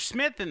Sandra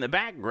Smith in the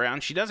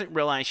background. She doesn't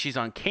realize she's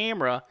on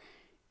camera,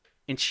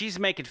 and she's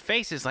making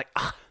faces like,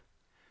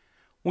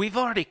 we've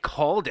already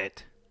called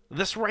it.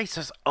 This race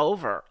is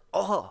over.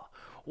 Oh,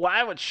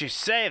 why would she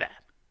say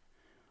that?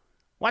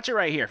 Watch it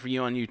right here for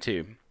you on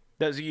YouTube.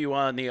 Those of you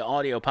on the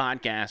audio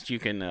podcast, you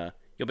can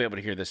you'll be able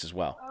to hear this as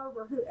well.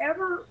 Over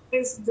whoever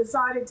is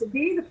decided to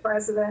be the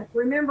president.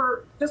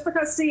 Remember, just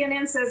because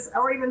CNN says,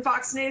 or even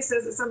Fox News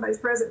says that somebody's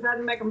president,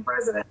 doesn't make them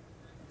president.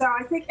 So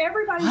I think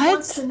everybody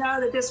wants to know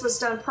that this was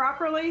done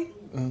properly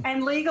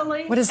and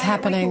legally. What is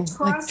happening?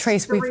 Like,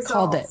 Trace, we've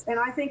called it. And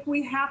I think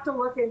we have to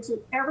look into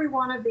every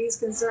one of these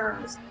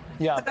concerns.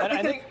 Yeah, and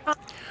I think...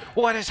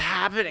 What is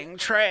happening,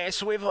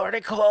 Trace? We've already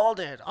called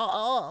it.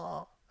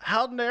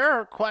 How dare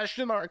her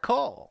question our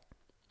call?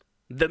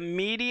 The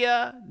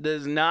media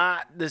does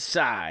not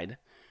decide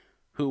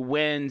who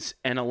wins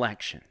an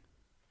election.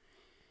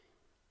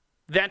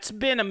 That's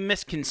been a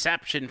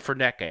misconception for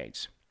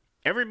decades.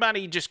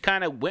 Everybody just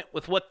kind of went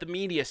with what the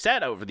media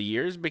said over the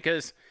years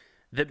because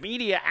the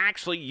media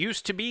actually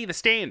used to be the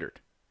standard.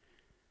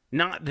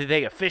 Not that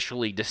they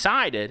officially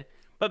decided,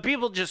 but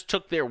people just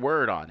took their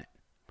word on it.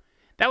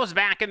 That was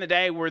back in the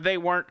day where they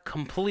weren't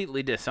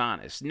completely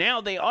dishonest.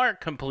 Now they are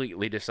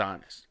completely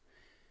dishonest.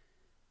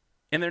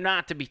 And they're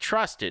not to be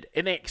trusted.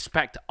 And they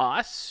expect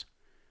us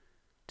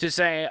to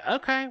say,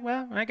 okay,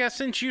 well, I guess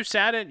since you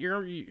said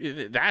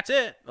it, that's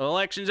it. The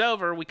election's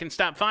over. We can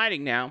stop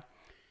fighting now.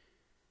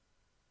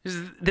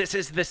 This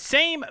is the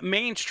same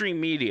mainstream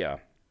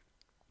media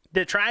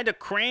that tried to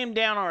cram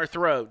down our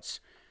throats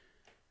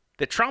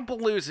that Trump will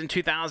lose in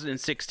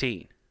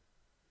 2016.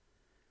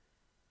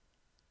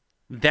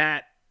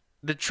 That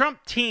the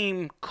Trump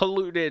team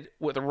colluded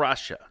with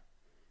Russia.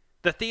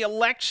 That the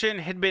election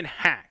had been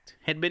hacked,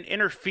 had been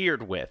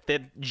interfered with.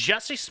 That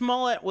Jussie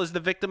Smollett was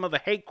the victim of a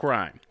hate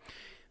crime.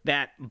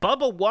 That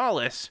Bubba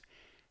Wallace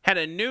had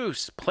a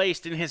noose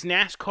placed in his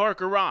NASCAR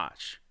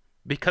garage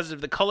because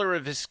of the color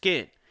of his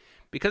skin.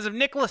 Because of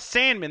Nicholas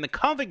Sandman, the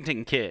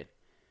Covington kid,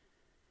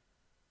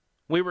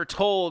 we were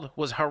told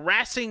was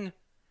harassing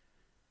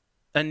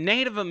a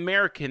Native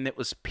American that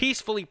was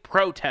peacefully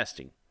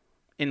protesting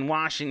in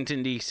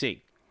Washington,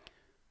 D.C.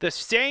 The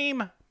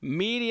same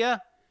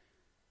media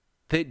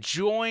that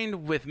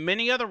joined with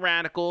many other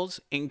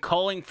radicals in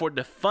calling for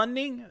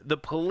defunding the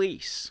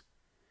police.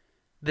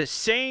 The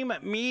same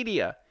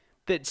media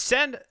that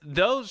said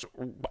those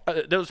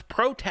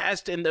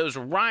protests and those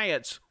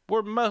riots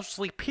were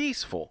mostly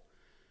peaceful.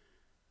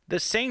 The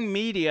same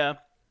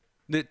media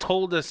that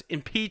told us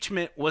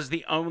impeachment was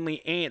the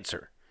only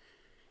answer.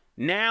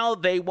 Now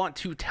they want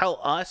to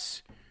tell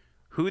us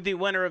who the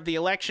winner of the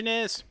election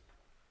is?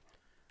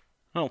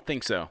 I don't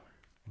think so.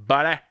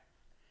 But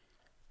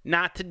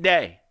not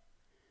today.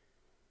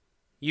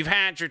 You've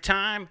had your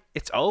time.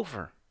 It's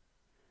over.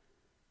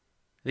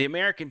 The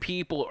American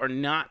people are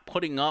not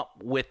putting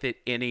up with it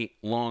any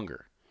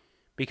longer.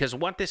 Because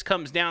what this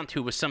comes down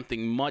to is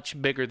something much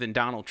bigger than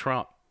Donald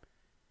Trump.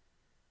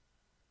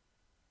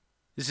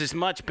 This is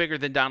much bigger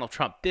than Donald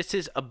Trump. This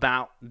is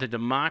about the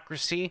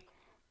democracy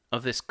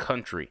of this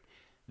country.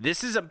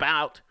 This is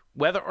about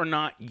whether or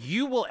not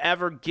you will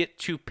ever get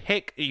to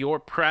pick your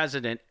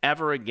president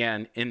ever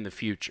again in the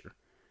future.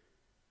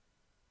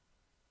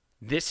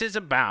 This is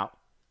about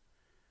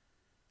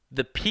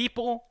the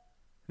people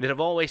that have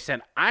always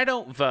said, I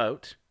don't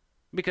vote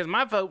because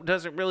my vote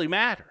doesn't really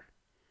matter.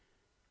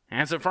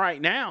 As of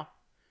right now,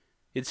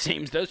 it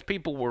seems those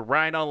people were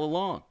right all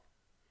along.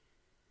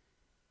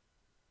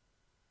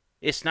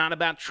 It's not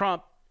about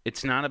Trump.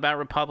 It's not about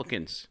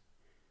Republicans.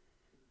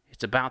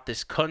 It's about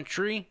this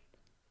country,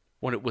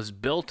 what it was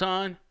built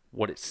on,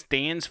 what it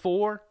stands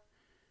for,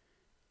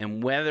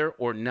 and whether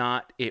or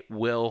not it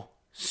will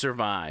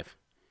survive.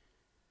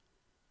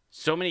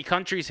 So many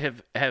countries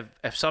have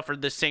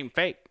suffered the same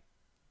fate,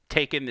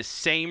 taken the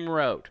same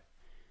road.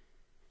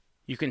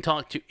 You can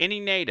talk to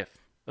any native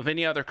of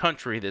any other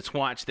country that's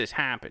watched this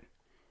happen.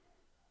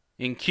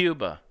 In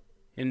Cuba,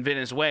 in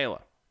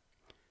Venezuela.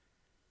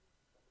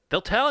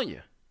 They'll tell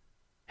you,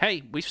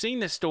 hey, we've seen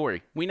this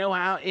story. We know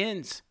how it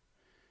ends.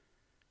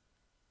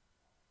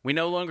 We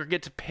no longer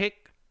get to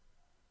pick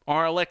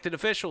our elected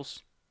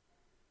officials.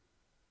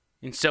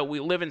 And so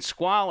we live in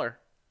squalor.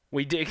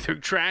 We dig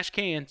through trash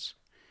cans.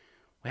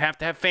 We have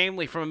to have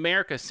family from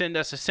America send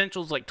us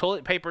essentials like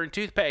toilet paper and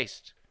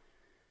toothpaste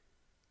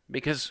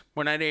because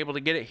we're not able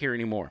to get it here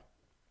anymore.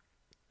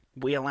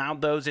 We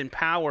allowed those in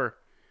power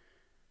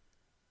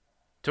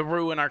to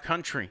ruin our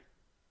country.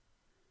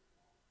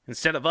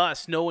 Instead of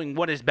us knowing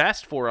what is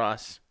best for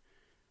us,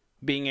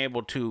 being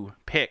able to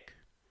pick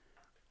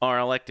our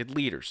elected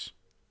leaders.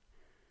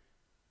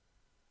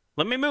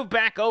 Let me move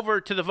back over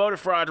to the voter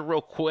fraud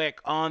real quick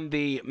on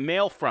the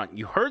mail front.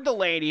 You heard the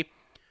lady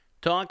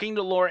talking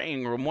to Laura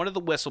Ingraham, one of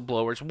the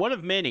whistleblowers, one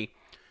of many.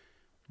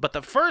 But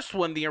the first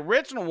one, the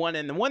original one,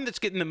 and the one that's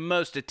getting the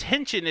most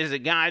attention is a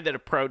guy that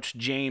approached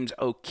James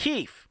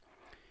O'Keefe.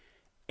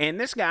 And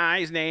this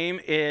guy's name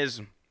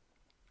is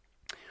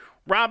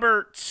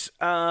Robert,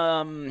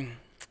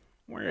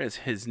 where is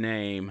his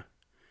name?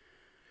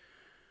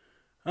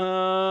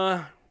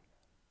 Hold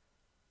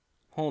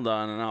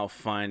on, and I'll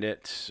find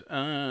it.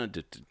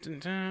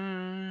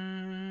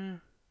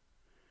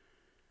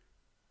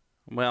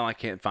 Well, I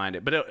can't find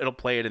it, but it'll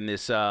play it in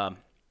this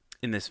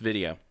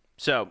video.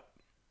 So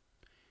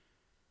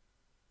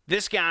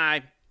this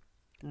guy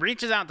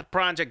reaches out to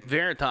Project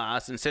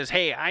Veritas and says,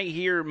 "Hey, I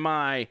hear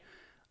my,"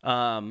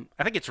 I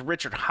think it's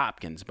Richard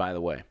Hopkins, by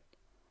the way.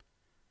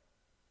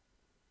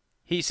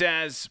 He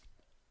says,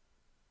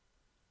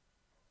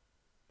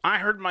 "I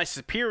heard my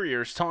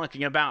superiors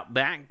talking about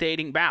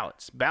backdating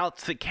ballots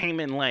that came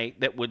in late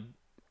that would,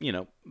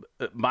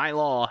 by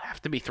law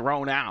have to be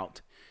thrown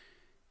out,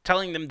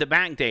 telling them to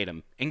backdate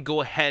them and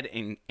go ahead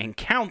and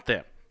count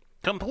them.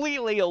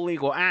 Completely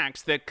illegal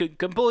acts that could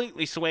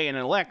completely sway an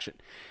election."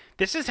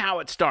 This is how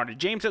it started.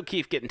 James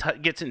O'Keefe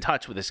gets in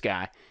touch with this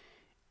guy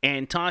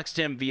and talks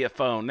to him via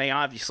phone. They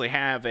obviously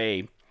have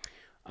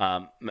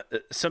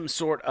some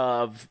sort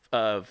of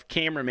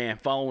cameraman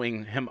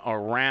following him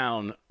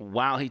around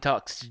while he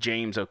talks to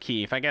James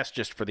O'Keefe. I guess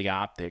just for the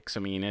optics.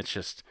 I mean, it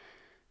just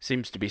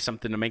seems to be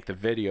something to make the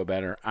video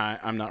better.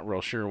 I'm not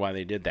real sure why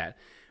they did that.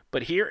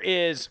 But here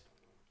is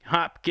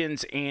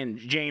Hopkins and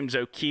James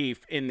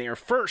O'Keefe in their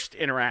first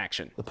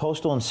interaction. The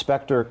postal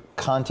inspector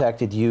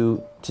contacted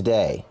you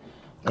today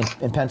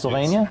in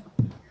Pennsylvania?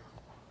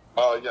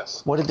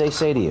 Yes. What did they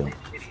say to you?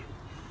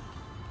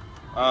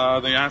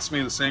 They asked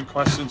me the same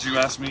questions you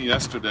asked me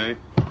yesterday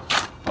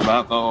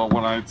about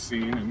what I'd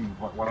seen and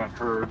what I'd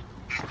heard,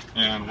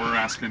 and we're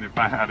asking if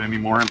I had any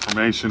more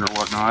information or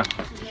whatnot.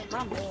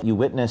 You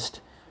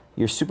witnessed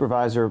your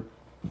supervisor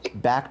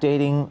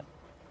backdating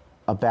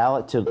a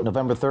ballot to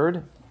November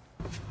 3rd?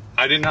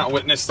 I did not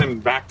witness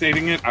them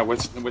backdating it. I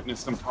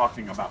witnessed them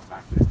talking about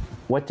backdating.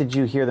 What did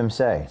you hear them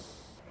say?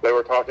 They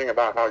were talking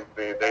about how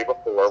the day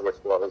before, which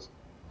was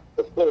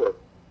the 4th,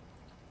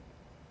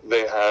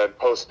 they had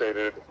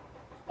postdated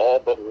all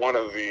but one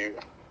of the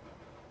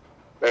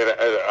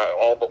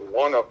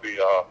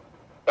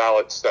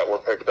ballots that were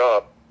picked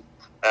up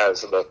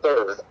as the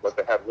 3rd, but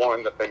they had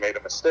one that they made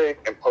a mistake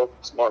and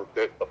postmarked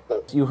it the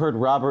 4th. You heard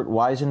Robert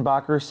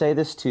Weisenbacher say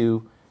this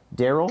to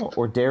Daryl,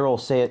 or Daryl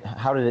say it?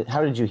 How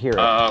did you hear it?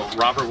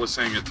 Robert was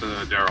saying it to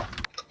Daryl.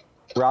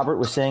 Robert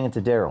was saying it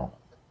to Daryl.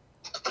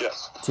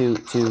 Yes.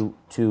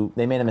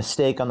 They made a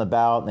mistake on the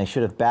ballot, and they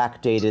should have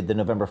backdated the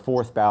November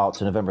 4th ballot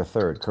to November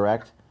 3rd,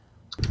 correct?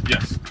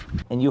 Yes.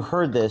 And you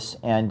heard this,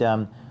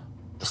 and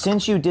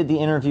since you did the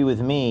interview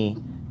with me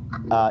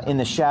in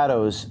the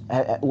shadows,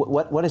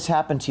 what has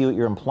happened to you at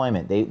your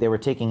employment? They were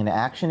taking an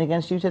action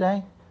against you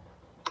today?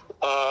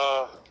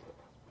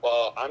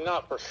 Well, I'm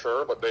not for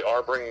sure, but they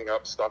are bringing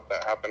up stuff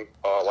that happened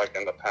like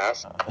in the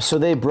past. So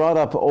they brought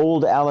up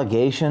old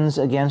allegations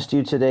against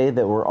you today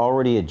that were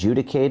already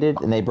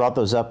adjudicated, and they brought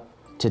those up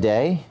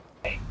today?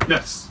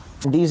 Yes.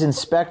 These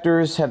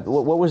inspectors have.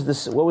 What was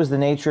the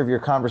nature of your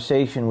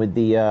conversation with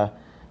the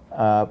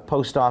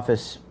post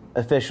office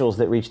officials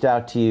that reached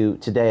out to you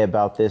today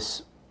about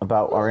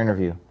our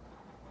interview?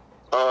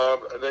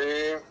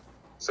 They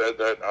said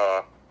that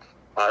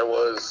I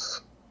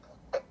was.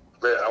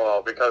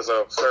 Well, because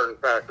of certain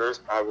factors,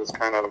 I was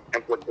kind of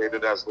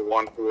implicated as the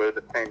one who had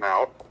came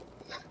out.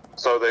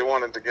 So they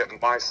wanted to get in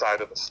my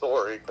side of the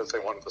story because they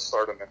wanted to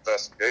start an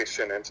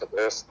investigation into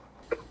this.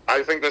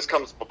 I think this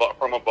comes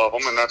from above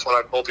them, and that's what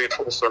I told the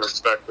postal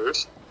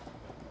inspectors.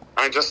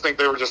 I just think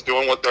they were just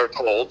doing what they're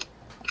told.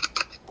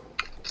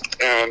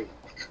 And,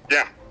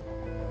 yeah.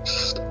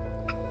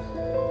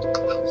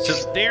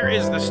 So there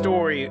is the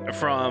story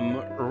from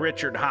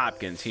Richard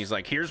Hopkins. He's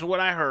like, here's what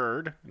I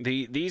heard.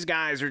 These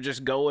guys are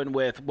just going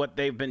with what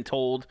they've been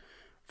told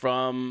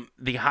from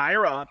the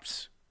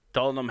higher-ups,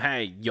 telling them,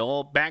 hey,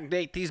 y'all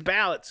backdate these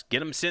ballots, get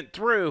them sent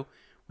through.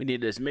 We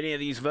need as many of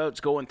these votes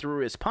going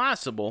through as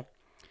possible.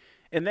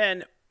 And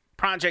then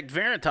Project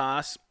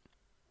Veritas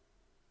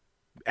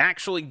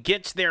actually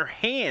gets their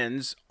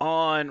hands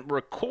on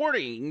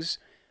recordings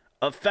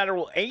of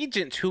federal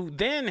agents who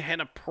then had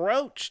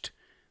approached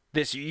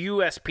this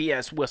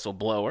USPS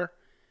whistleblower,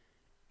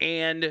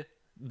 and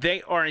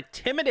they are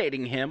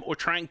intimidating him or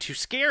trying to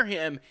scare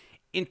him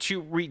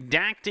into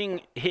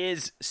redacting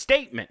his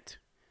statement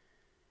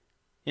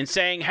and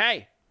saying,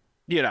 hey,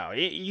 you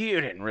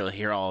didn't really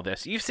hear all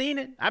this. You've seen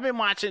it. I've been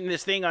watching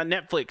this thing on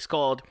Netflix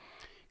called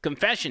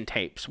Confession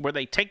Tapes, where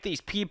they take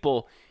these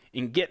people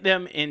and get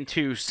them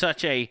into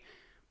such a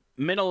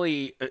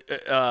mentally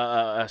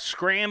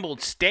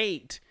scrambled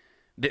state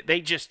that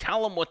they just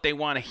tell them what they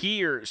want to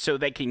hear so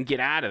they can get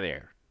out of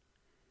there.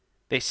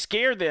 They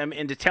scare them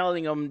into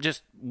telling them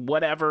just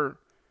whatever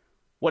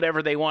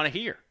they want to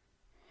hear.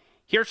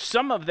 Here's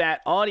some of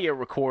that audio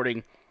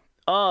recording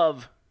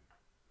of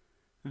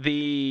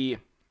the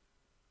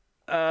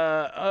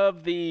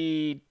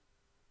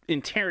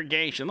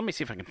interrogation. Let me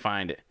see if I can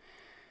find it.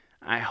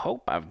 I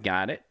hope I've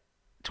got it.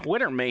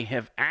 Twitter may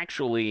have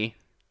actually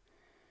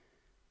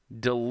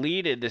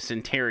deleted this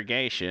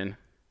interrogation.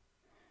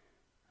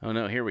 Oh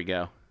no, here we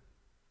go.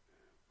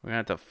 We're gonna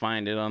have to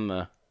find it on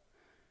the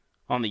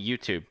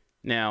YouTube.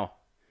 Now,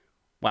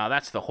 wow,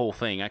 that's the whole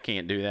thing. I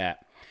can't do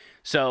that.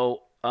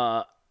 So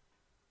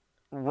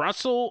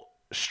Russell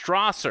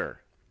Strasser,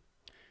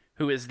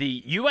 who is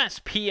the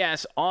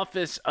USPS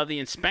Office of the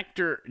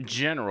Inspector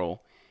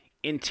General,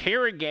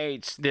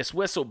 interrogates this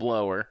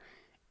whistleblower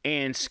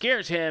and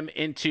scares him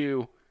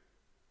into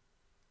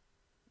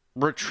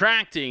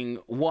retracting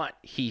what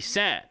he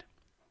said.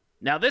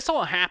 Now, this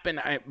all happened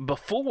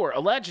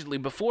allegedly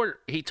before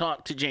he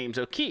talked to James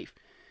O'Keefe.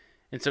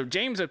 And so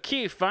James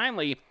O'Keefe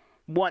finally,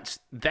 once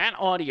that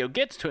audio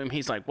gets to him,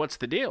 he's like, what's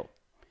the deal?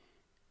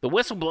 The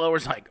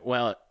whistleblower's like,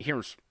 well,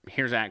 here's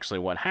actually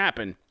what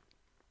happened.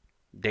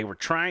 They were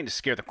trying to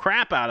scare the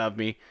crap out of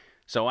me,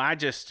 so I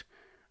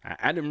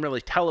didn't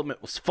really tell them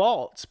it was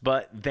false,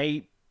 but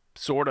they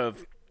sort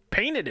of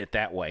painted it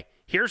that way.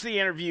 Here's the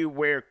interview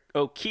where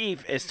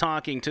O'Keefe is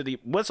talking to the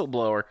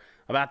whistleblower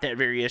about that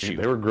very issue.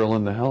 They were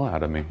grilling the hell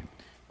out of me.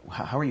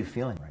 How are you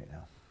feeling right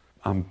now?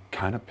 I'm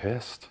kind of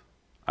pissed.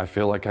 I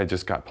feel like I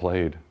just got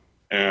played.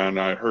 And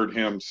I heard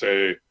him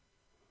say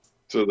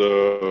to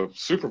the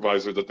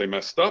supervisor that they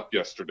messed up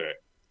yesterday.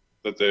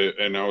 I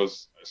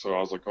was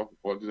like, oh,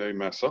 what did they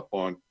mess up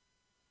on?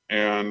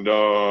 And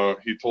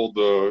he told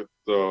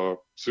the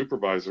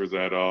supervisor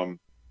that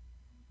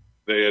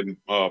they had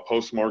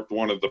postmarked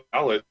one of the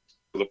ballots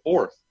for the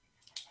 4th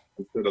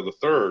instead of the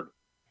 3rd,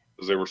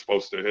 because they were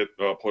supposed to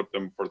put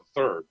them for the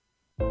 3rd.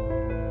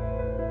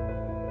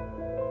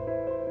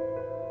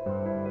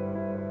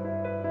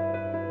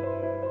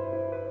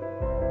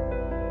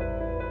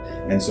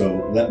 And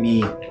so let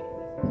me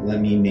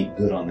make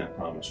good on that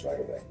promise right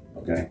away.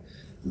 Okay,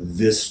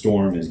 this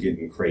storm is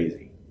getting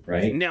crazy,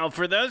 right? Now,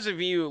 for those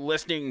of you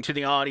listening to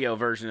the audio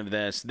version of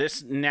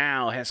this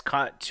now has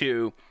cut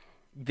to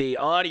the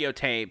audio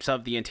tapes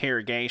of the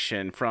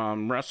interrogation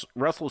from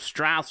Russell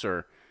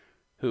Strasser,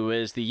 who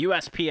is the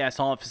USPS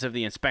Office of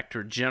the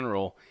Inspector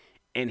General,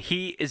 and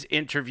he is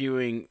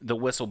interviewing the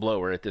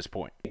whistleblower at this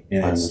point.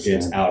 And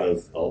it's out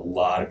of a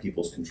lot of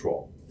people's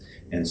control.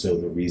 And so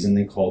the reason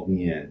they called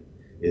me in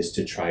is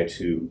to try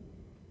to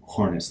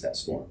harness that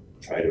storm,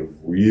 try to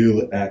reel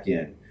it back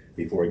in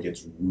before it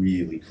gets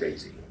really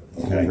crazy.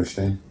 Okay? I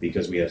understand.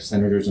 Because we have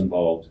senators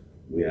involved,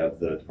 we have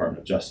the Department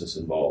of Justice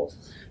involved,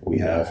 we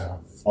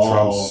have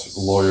Trump's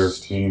lawyers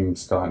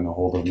team's gotten a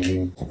hold of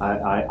me.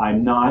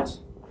 I'm not,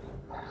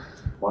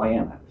 well, I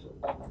am actually.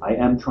 I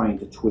am trying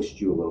to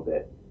twist you a little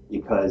bit,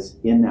 because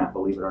in that,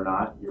 believe it or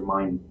not, your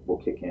mind will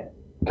kick in.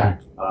 Okay.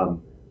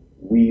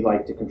 We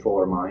like to control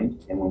our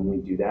mind, and when we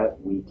do that,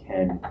 we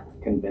can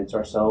convince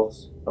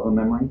ourselves of a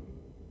memory.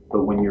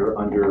 But when you're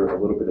under a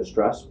little bit of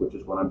stress, which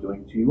is what I'm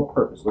doing to you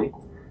purposely,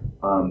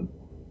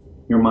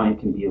 your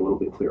mind can be a little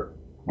bit clearer.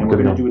 And we're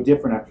going to do a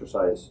different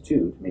exercise,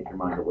 too, to make your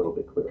mind a little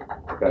bit clearer.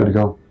 Okay? Good to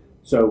go.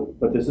 So,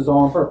 but this is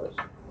all on purpose.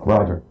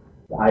 Roger.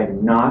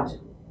 I'm not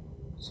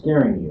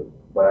scaring you,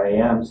 but I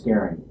am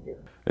scaring you here.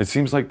 It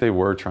seems like they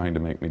were trying to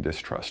make me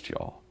distrust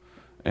y'all.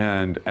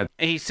 And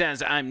he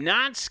says, I'm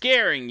not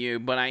scaring you,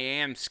 but I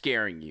am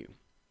scaring you.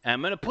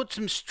 I'm going to put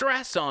some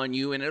stress on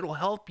you, and it'll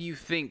help you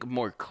think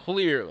more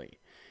clearly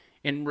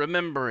and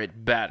remember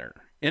it better.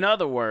 In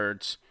other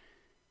words,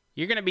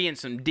 you're going to be in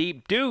some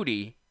deep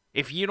duty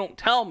if you don't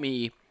tell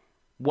me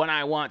what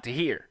I want to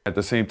hear. At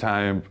the same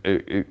time,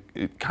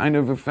 it kind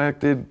of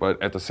affected,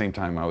 but at the same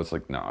time, I was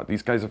like, nah,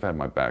 these guys have had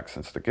my back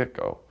since the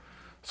get-go.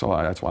 So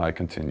that's why I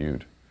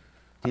continued.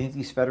 Do you think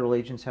these federal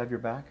agents have your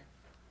back?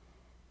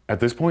 At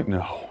this point,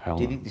 no. Hell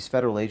Do you no. think these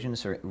federal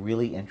agents are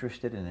really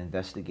interested in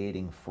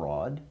investigating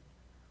fraud?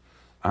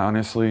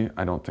 Honestly,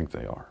 I don't think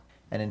they are.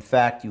 And in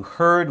fact, you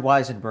heard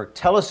Weisenberg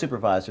tell a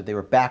supervisor they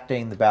were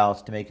backdating the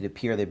ballots to make it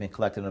appear they'd been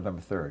collected on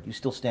November 3rd. You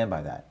still stand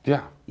by that?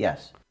 Yeah.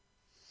 Yes.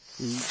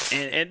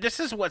 And this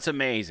is what's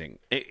amazing.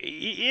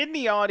 In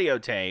the audio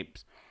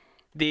tapes,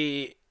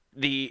 the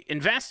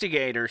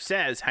investigator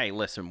says, hey,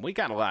 listen, we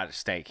got a lot at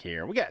stake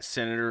here. We got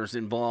senators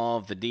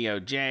involved, the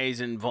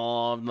DOJ's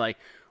involved, like,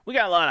 we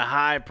got a lot of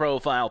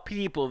high-profile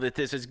people that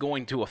this is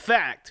going to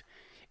affect,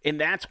 and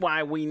that's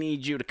why we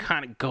need you to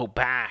kind of go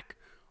back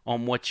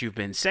on what you've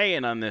been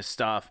saying on this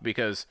stuff,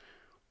 because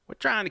we're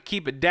trying to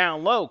keep it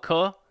down low,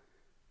 cuh.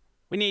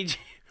 We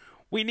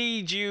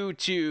need you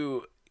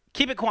to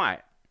keep it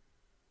quiet,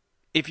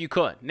 if you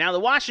could. Now, the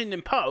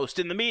Washington Post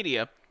and the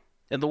media,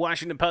 and the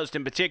Washington Post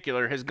in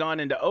particular, has gone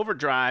into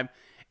overdrive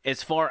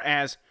as far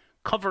as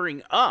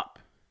covering up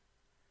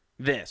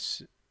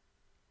this.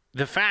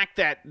 The fact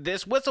that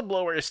this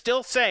whistleblower is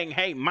still saying,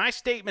 hey, my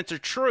statements are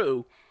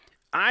true.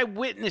 I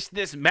witnessed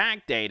this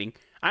backdating.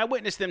 I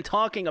witnessed them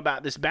talking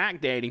about this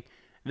backdating.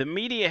 The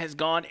media has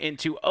gone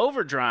into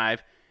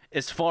overdrive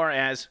as far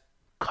as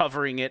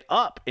covering it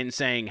up and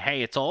saying,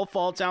 hey, it's all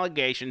false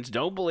allegations.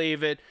 Don't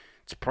believe it.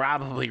 It's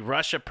probably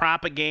Russia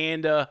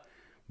propaganda.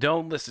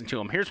 Don't listen to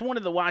them. Here's one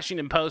of the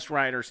Washington Post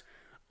writers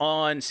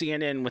on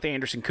CNN with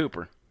Anderson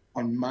Cooper.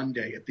 On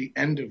Monday, at the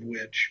end of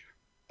which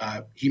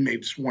he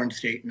made sworn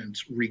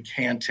statements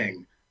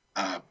recanting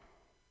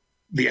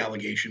the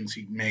allegations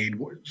he made.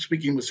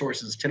 Speaking with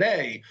sources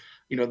today,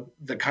 you know,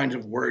 the kinds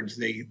of words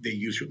they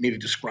used for me to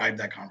describe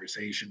that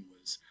conversation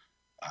was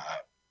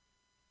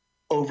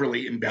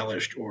overly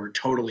embellished or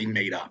totally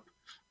made up.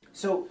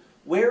 So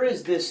Where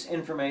is this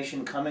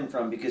information coming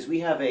from? Because we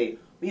have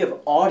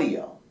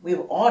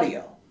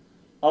audio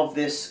of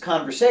this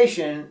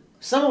conversation,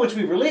 some of which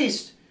we've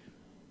released,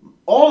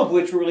 all of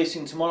which we're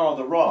releasing tomorrow,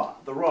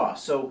 the raw.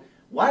 So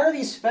why are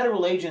these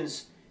federal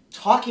agents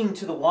talking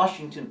to the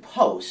Washington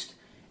Post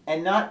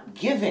and not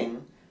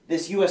giving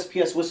this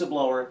USPS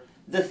whistleblower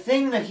the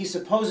thing that he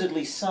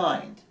supposedly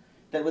signed,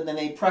 that when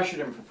they pressured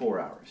him for 4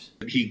 hours?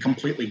 He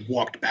completely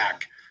walked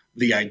back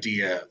the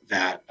idea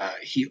that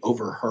he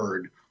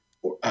overheard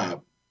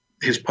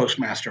his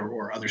postmaster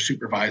or other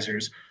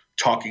supervisors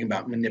talking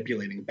about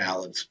manipulating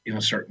ballots in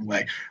a certain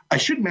way. I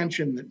should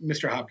mention that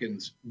Mr.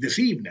 Hopkins this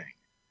evening,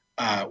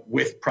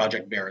 with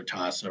Project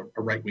Veritas,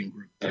 a right-wing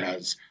group that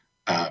has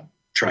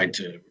tried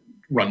to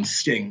run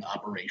sting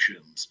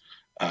operations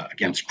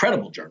against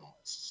credible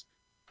journalists.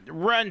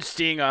 Run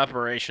sting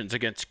operations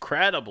against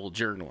credible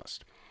journalists.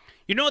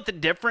 You know what the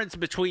difference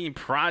between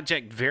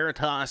Project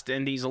Veritas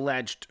and these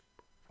alleged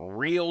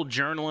real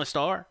journalists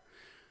are?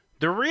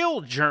 The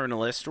real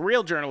journalists,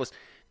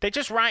 they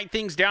just write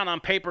things down on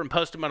paper and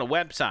post them on a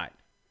website.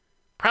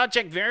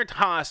 Project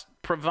Veritas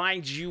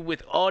provides you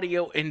with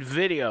audio and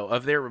video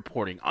of their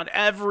reporting on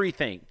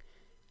everything.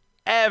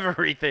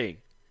 Everything.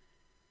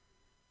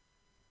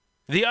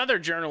 The other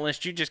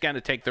journalists, you just got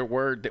to take their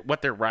word that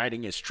what they're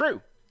writing is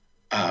true.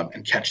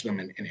 And catch them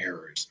in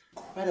errors.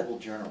 Credible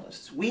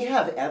journalists. We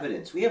have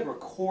evidence. We have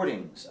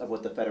recordings of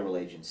what the federal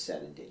agents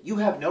said and did. You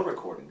have no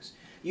recordings.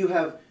 You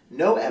have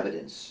no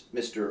evidence,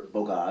 Mr.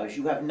 Bogage.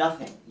 You have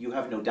nothing. You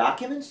have no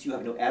documents. You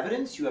have no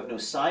evidence. You have no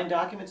signed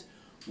documents.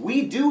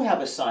 We do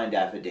have a signed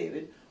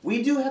affidavit.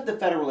 We do have the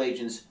federal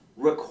agents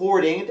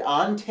recording it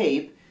on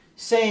tape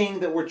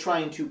saying that we're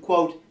trying to,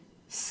 quote,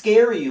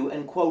 scare you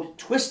and, quote,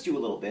 twist you a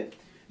little bit.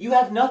 You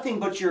have nothing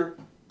but your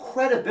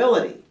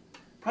credibility.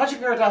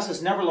 Project Veritas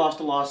has never lost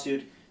a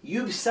lawsuit.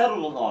 You've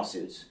settled on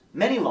lawsuits,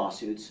 many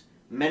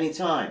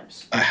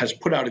times. Has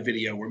put out a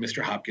video where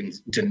Mr.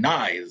 Hopkins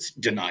denies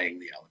denying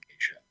the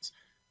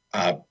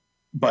allegations.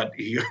 But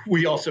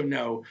we also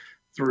know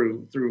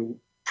through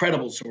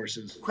credible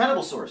sources.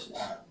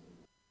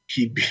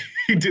 He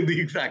did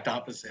the exact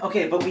opposite.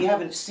 Okay, but we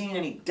haven't seen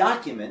any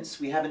documents.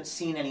 We haven't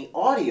seen any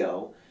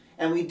audio.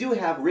 And we do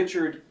have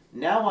Richard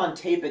now on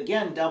tape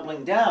again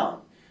doubling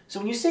down. So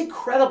when you say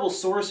credible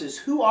sources,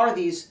 who are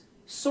these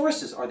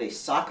sources? Are they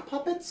sock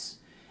puppets?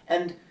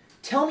 And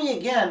tell me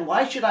again,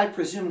 why should I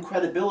presume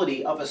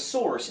credibility of a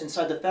source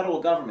inside the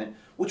federal government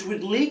which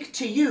would leak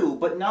to you,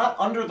 but not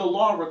under the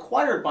law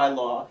required by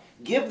law,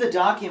 give the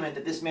document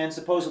that this man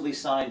supposedly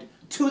signed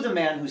to the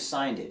man who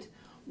signed it?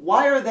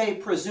 Why are they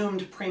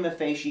presumed prima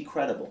facie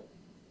credible?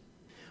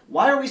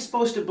 Why are we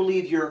supposed to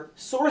believe your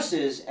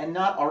sources and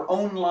not our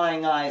own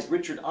lying eyes,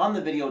 Richard on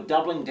the video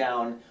doubling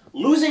down,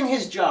 losing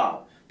his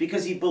job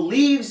because he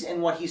believes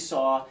in what he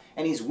saw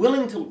and he's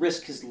willing to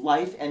risk his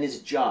life and his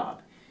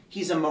job?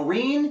 He's a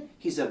Marine,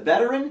 he's a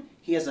veteran,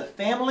 he has a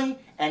family,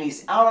 and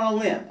he's out on a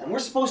limb. And we're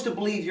supposed to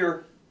believe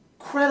your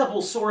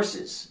credible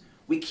sources.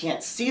 We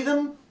can't see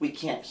them, we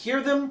can't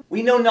hear them,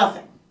 we know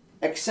nothing.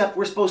 Except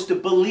we're supposed to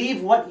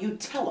believe what you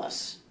tell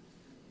us.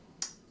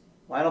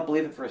 Well, I don't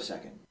believe it for a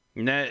second.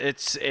 No,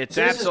 it's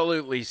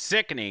absolutely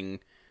sickening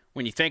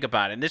when you think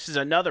about it. And this is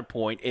another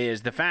point,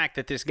 is the fact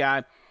that this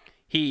guy,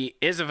 he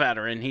is a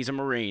veteran, he's a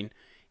Marine.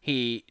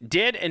 He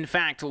did, in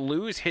fact,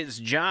 lose his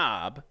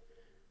job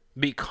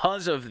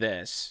because of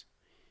this.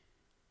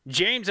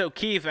 James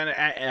O'Keefe and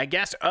I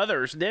guess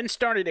others then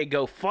started a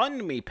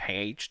GoFundMe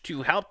page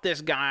to help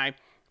this guy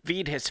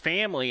feed his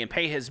family and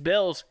pay his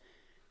bills.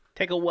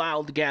 Take a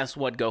wild guess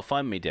what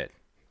GoFundMe did.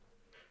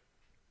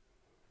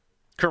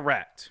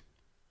 Correct.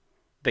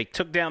 They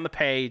took down the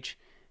page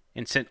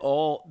and sent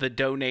all the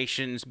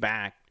donations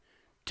back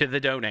to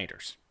the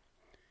donators.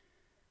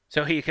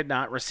 So he could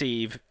not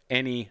receive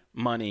any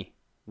money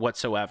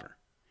whatsoever.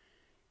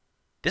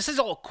 This is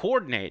all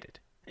coordinated.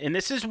 And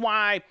this is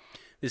why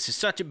this is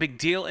such a big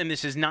deal, and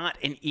this is not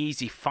an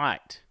easy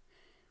fight.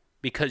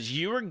 Because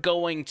you are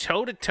going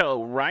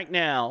toe-to-toe right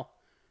now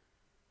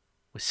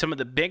with some of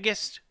the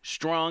biggest,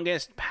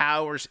 strongest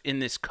powers in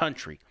this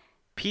country.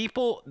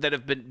 People that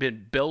have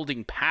been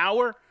building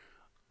power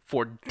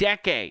for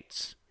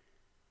decades.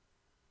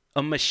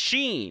 A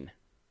machine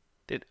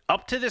that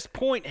up to this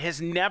point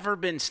has never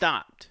been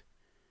stopped.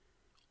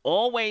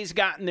 Always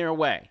gotten their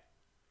way.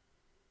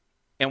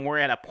 And we're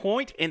at a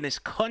point in this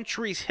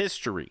country's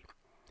history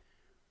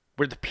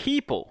where the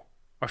people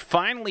are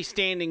finally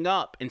standing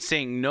up and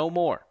saying no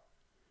more.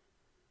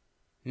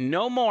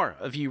 No more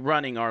of you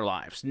running our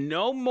lives.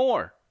 No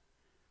more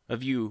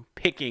of you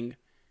picking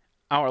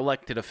our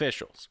elected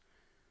officials.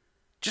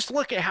 Just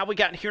look at how we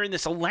got here in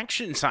this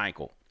election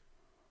cycle.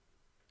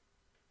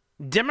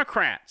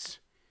 Democrats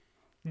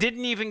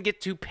didn't even get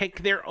to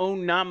pick their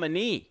own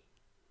nominee.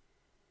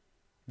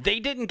 They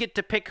didn't get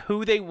to pick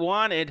who they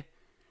wanted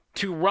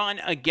to run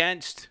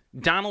against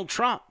Donald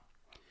Trump.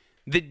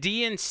 The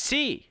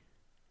DNC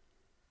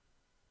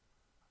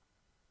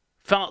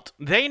felt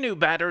they knew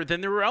better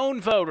than their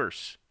own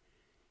voters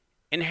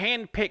and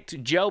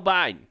handpicked Joe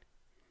Biden.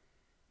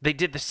 They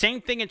did the same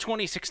thing in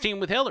 2016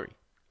 with Hillary.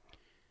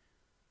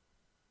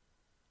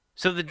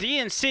 So the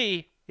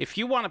DNC, if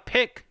you want to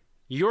pick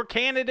your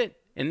candidate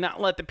and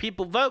not let the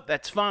people vote,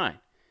 that's fine.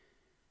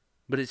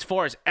 But as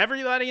far as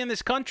everybody in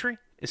this country,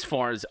 as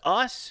far as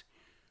us,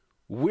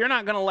 we're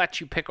not going to let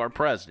you pick our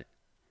president.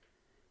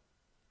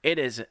 It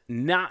is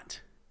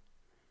not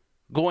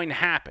going to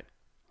happen.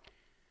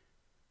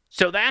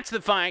 So that's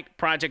the fight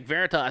Project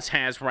Veritas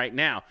has right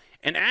now.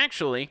 And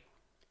actually,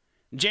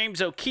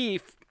 James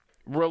O'Keefe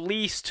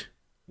released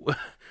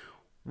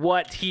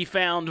what he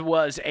found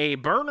was a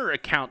burner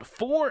account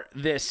for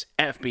this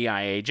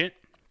FBI agent.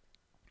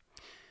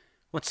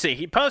 Let's see,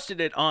 he posted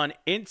it on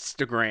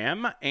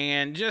Instagram,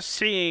 and just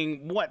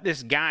seeing what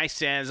this guy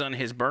says on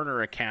his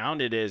burner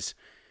account, it is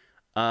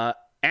at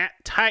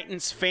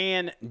Titans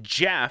fan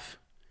Jeff.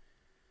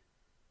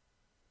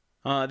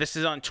 This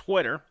is on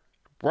Twitter.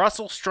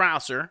 Russell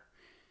Strausser.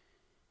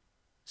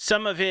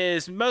 Some of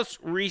his most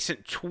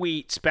recent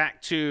tweets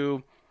back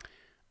to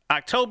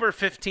October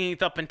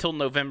 15th up until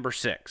November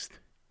 6th.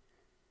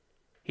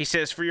 He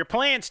says, for your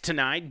plans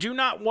tonight, do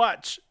not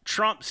watch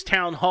Trump's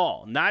town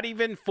hall. Not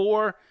even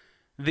for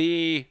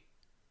the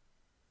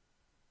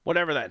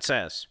whatever that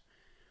says.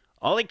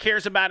 All he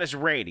cares about is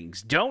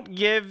ratings. Don't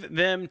give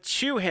them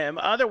to him.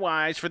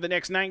 Otherwise, for the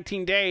next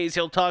 19 days,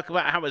 he'll talk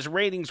about how his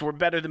ratings were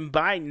better than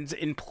Biden's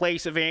in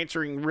place of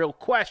answering real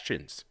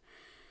questions.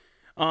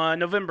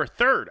 November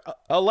 3rd,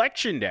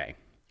 Election Day.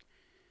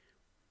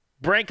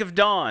 Break of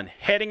dawn,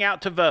 heading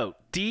out to vote.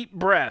 Deep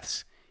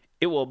breaths.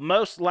 It will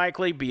most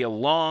likely be a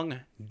long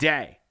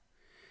day.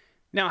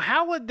 Now,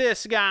 how would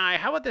this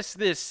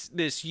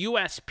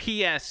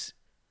USPS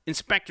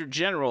Inspector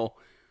General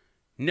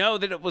know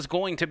that it was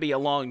going to be a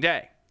long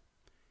day?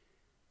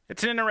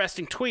 It's an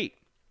interesting tweet.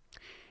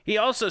 He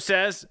also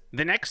says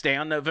the next day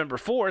on November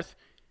 4th,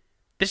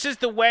 this is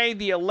the way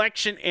the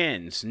election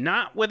ends,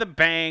 not with a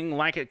bang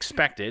like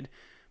expected,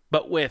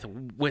 but with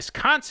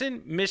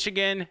Wisconsin,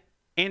 Michigan,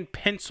 and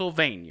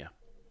Pennsylvania.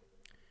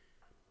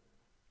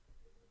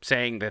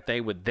 Saying that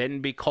they would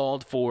then be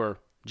called for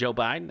Joe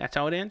Biden. That's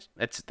how it ends.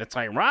 That's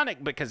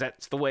ironic because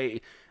that's the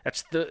way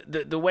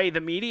the way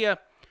the media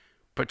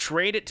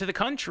portrayed it to the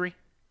country.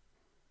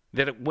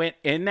 That it went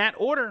in that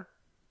order.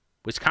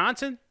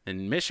 Wisconsin,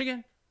 then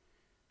Michigan,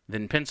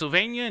 then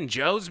Pennsylvania, and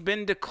Joe's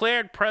been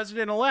declared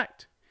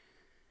president-elect.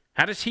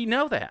 How does he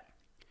know that?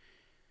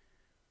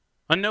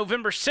 On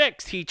November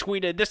 6th, he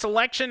tweeted, this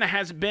election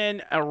has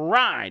been a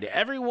ride.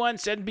 Everyone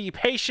said be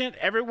patient.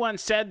 Everyone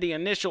said the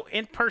initial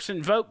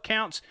in-person vote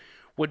counts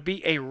would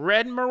be a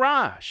red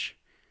mirage.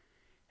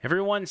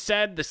 Everyone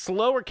said the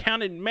slower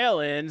counted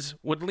mail-ins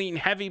would lean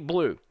heavy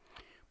blue.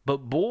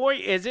 But boy,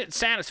 is it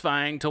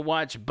satisfying to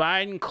watch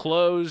Biden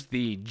close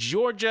the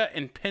Georgia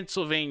and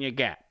Pennsylvania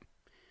gap.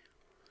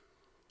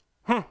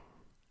 Of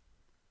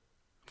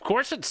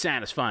course it's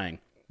satisfying.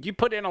 You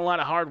put in a lot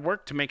of hard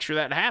work to make sure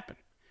that happened.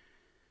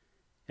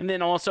 And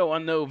then also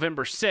on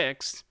November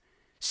 6th,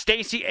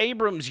 Stacey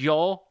Abrams,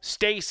 y'all.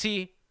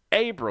 Stacey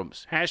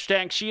Abrams.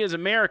 Hashtag She Is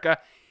America.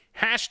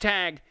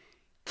 Hashtag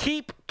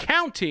Keep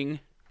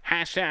Counting.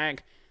 Hashtag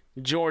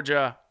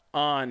Georgia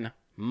on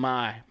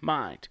my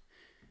mind.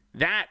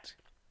 That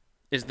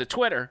is the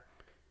Twitter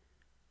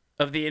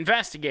of the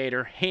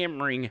investigator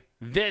hammering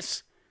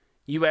this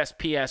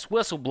USPS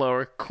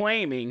whistleblower,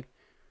 claiming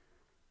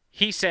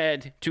he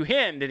said to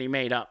him that he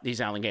made up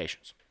these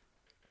allegations.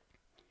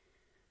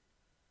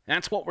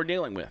 That's what we're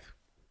dealing with.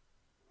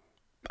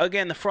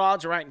 Again, the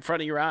fraud's right in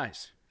front of your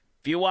eyes.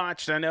 If you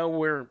watched, I know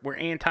we're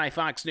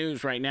anti-Fox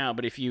News right now,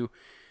 but if you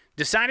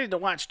decided to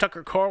watch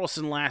Tucker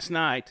Carlson last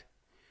night,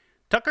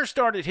 Tucker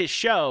started his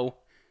show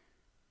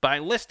by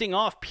listing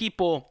off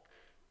people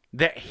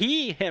that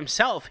he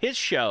himself, his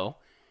show,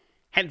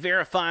 had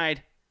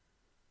verified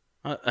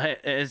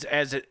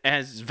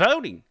as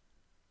voting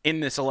in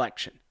this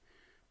election,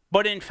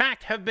 but in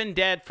fact have been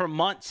dead for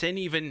months and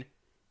even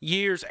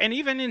years, and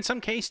even in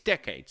some case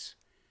decades.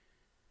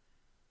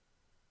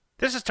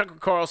 This is Tucker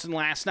Carlson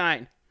last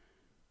night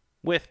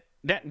with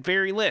that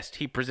very list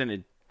he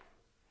presented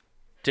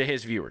to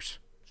his viewers.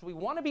 So we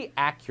want to be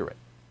accurate.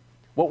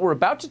 What we're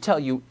about to tell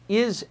you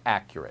is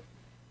accurate.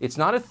 It's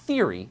not a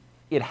theory.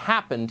 It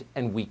happened,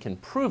 and we can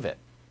prove it.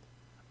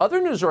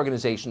 Other news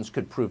organizations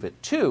could prove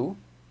it too.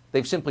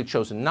 They've simply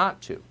chosen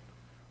not to.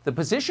 The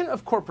position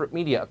of corporate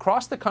media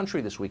across the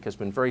country this week has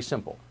been very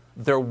simple.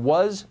 There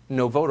was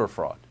no voter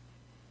fraud.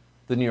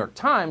 The New York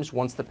Times,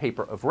 once the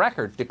paper of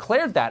record,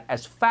 declared that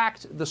as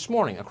fact this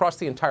morning across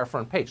the entire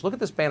front page. Look at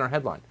this banner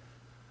headline.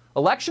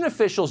 Election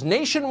officials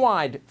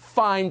nationwide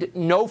find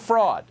no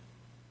fraud.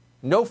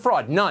 No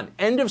fraud, none.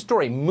 End of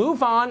story.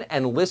 Move on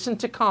and listen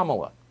to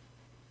Kamala.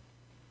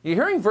 You're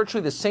hearing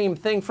virtually the same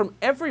thing from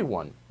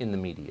everyone in the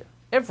media.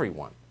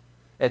 Everyone.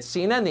 At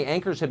CNN, the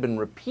anchors have been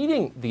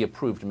repeating the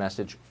approved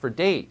message for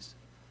days.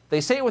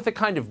 They say it with a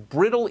kind of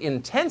brittle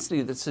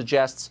intensity that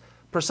suggests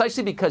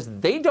precisely because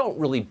they don't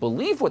really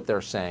believe what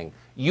they're saying,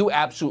 you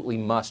absolutely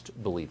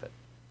must believe it.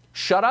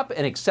 Shut up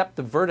and accept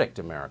the verdict,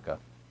 America.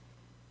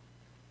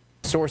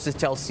 Sources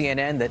tell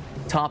CNN that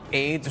top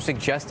aides are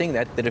suggesting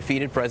that the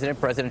defeated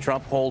President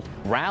Trump, hold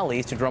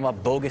rallies to drum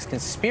up bogus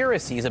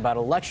conspiracies about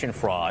election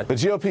fraud. The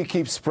GOP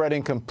keeps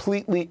spreading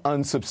completely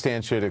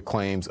unsubstantiated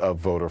claims of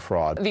voter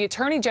fraud. The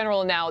Attorney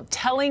General now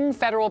telling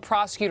federal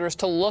prosecutors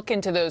to look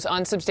into those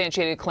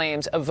unsubstantiated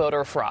claims of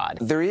voter fraud.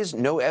 There is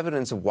no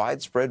evidence of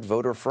widespread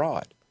voter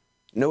fraud,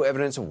 no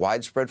evidence of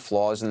widespread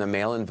flaws in the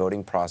mail-in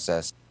voting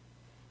process.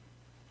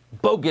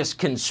 Bogus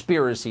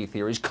conspiracy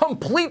theories,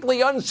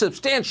 completely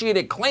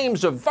unsubstantiated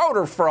claims of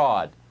voter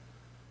fraud.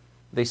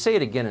 They say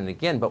it again and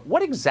again, but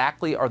what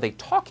exactly are they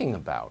talking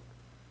about?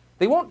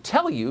 They won't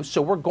tell you,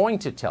 so we're going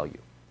to tell you.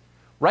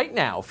 Right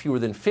now, fewer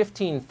than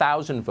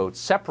 15,000 votes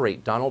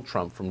separate Donald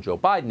Trump from Joe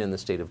Biden in the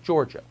state of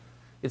Georgia.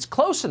 It's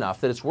close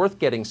enough that it's worth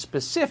getting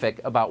specific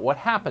about what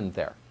happened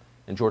there.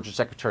 And Georgia's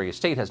Secretary of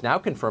State has now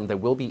confirmed there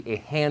will be a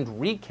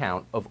hand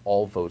recount of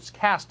all votes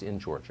cast in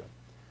Georgia.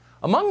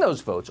 Among those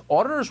votes,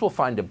 auditors will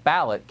find a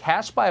ballot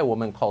cast by a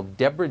woman called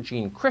Deborah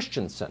Jean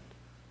Christensen.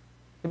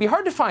 It'd be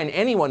hard to find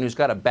anyone who's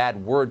got a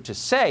bad word to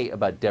say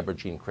about Deborah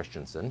Jean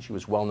Christensen. She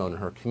was well known in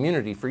her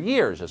community for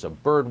years as a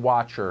bird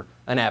watcher,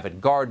 an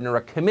avid gardener,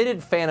 a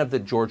committed fan of the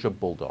Georgia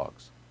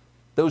Bulldogs.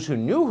 Those who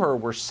knew her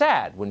were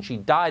sad when she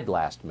died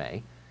last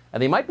May,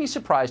 and they might be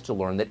surprised to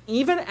learn that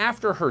even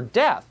after her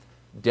death,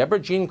 Deborah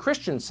Jean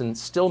Christensen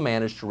still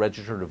managed to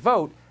register to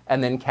vote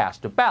and then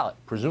cast a ballot,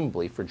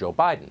 presumably for Joe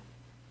Biden.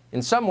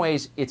 In some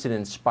ways, it's an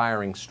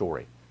inspiring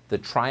story, the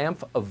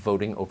triumph of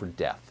voting over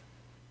death.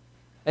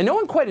 And no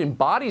one quite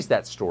embodies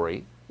that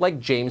story like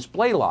James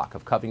Blaylock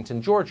of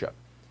Covington, Georgia.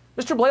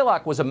 Mr.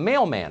 Blaylock was a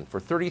mailman for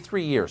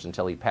 33 years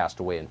until he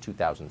passed away in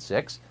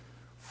 2006.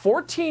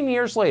 14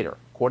 years later,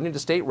 according to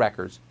state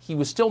records, he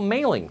was still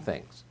mailing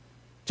things.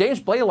 James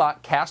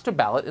Blaylock cast a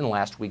ballot in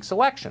last week's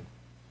election.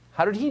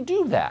 How did he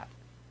do that?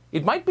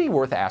 It might be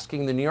worth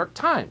asking the New York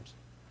Times.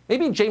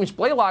 Maybe James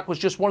Blaylock was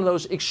just one of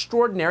those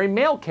extraordinary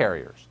mail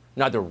carriers.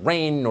 Neither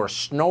rain, nor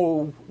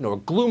snow, nor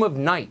gloom of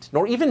night,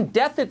 nor even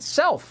death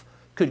itself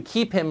could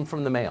keep him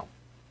from the mail.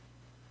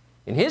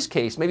 In his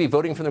case, maybe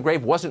voting from the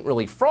grave wasn't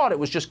really fraud, it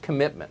was just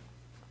commitment.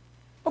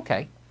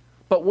 Okay,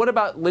 but what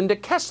about Linda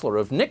Kessler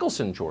of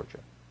Nicholson, Georgia?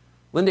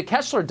 Linda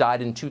Kessler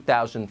died in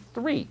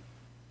 2003.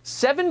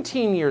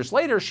 17 years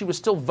later, she was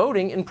still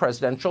voting in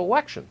presidential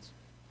elections.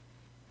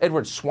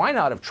 Edward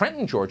Swinott of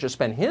Trenton, Georgia,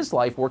 spent his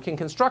life working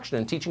construction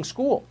and teaching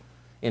school.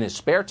 In his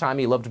spare time,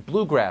 he loved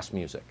bluegrass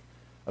music.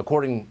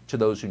 According to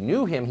those who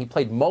knew him, he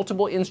played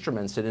multiple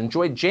instruments and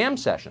enjoyed jam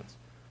sessions.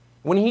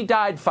 When he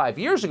died 5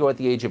 years ago at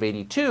the age of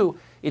 82,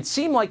 it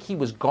seemed like he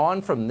was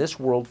gone from this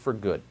world for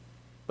good.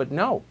 But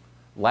no,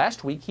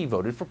 last week he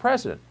voted for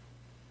president.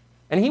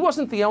 And he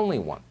wasn't the only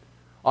one.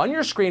 On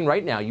your screen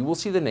right now, you will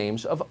see the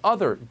names of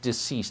other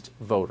deceased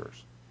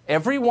voters.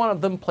 Every one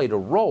of them played a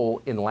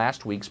role in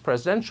last week's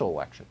presidential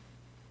election.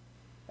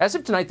 As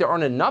of tonight, there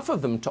aren't enough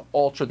of them to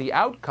alter the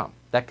outcome.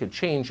 That could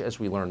change as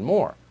we learn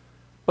more.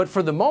 But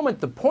for the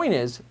moment, the point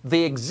is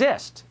they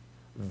exist.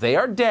 They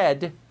are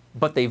dead,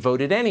 but they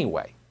voted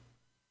anyway.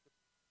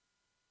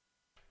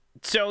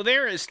 So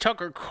there is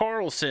Tucker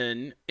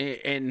Carlson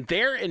and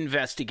their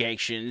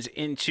investigations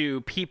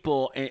into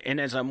people, and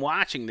as I'm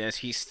watching this,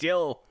 he's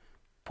still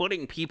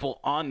putting people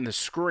on the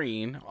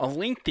screen, a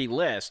lengthy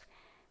list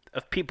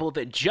of people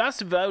that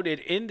just voted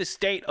in the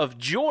state of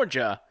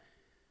Georgia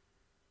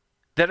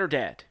that are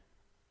dead.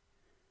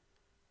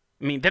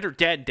 I mean, that are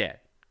dead.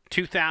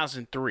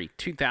 2003,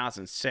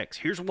 2006.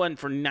 Here's one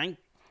for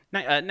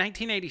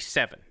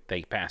 1987.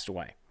 They passed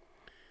away.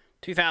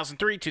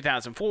 2003,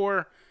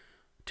 2004,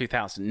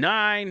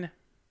 2009.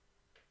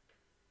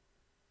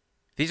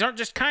 These aren't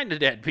just kind of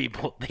dead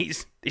people.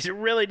 These are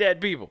really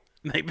dead people.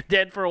 They've been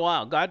dead for a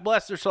while. God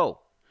bless their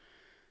soul.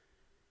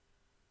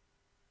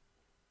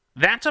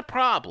 That's a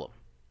problem.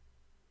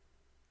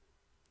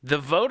 The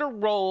voter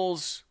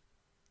rolls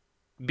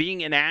being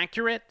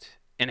inaccurate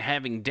and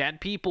having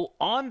dead people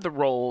on the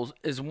rolls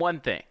is one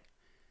thing.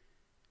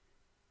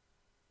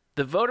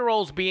 The voter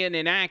rolls being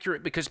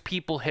inaccurate because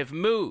people have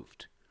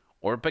moved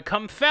or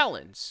become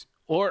felons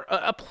or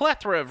a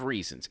plethora of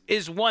reasons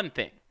is one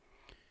thing.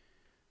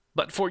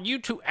 But for you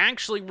to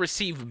actually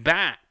receive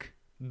back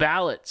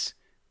ballots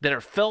that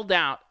are filled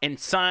out and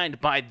signed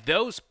by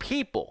those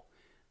people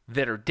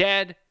that are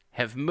dead,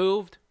 have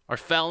moved, are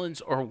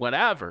felons, or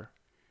whatever,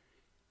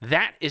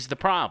 that is the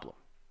problem.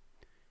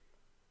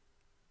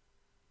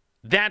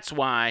 That's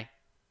why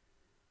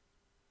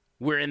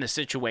we're in the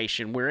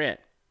situation we're in.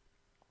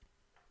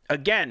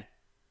 Again,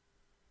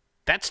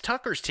 that's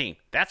Tucker's team.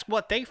 That's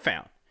what they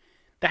found.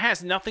 That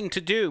has nothing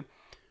to do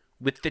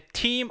with the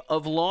team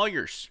of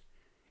lawyers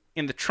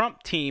in the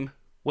Trump team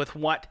with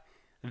what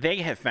they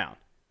have found.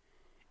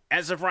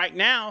 As of right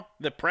now,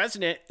 the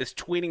president is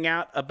tweeting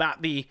out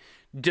about the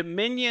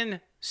Dominion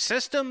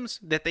systems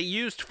that they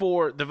used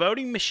for the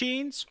voting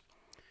machines.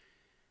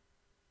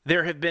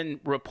 There have been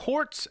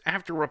reports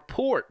after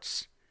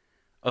reports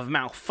of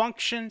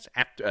malfunctions,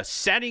 after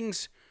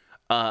settings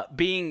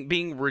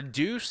being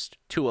reduced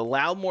to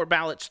allow more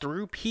ballots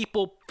through,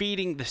 people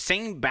feeding the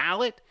same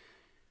ballot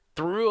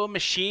through a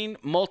machine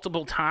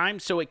multiple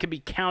times so it can be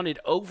counted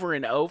over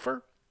and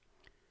over?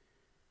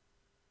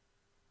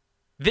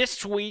 This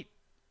tweet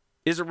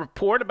is a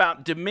report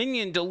about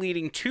Dominion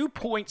deleting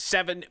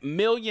 2.7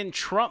 million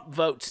Trump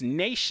votes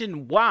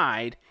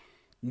nationwide.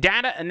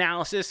 Data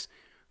analysis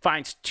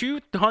finds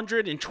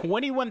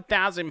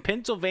 221,000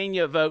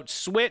 Pennsylvania votes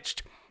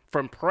switched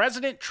from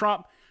President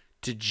Trump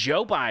to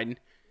Joe Biden.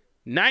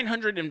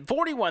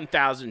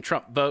 941,000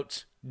 Trump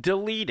votes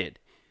deleted.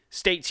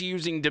 States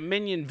using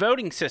Dominion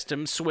voting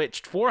systems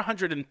switched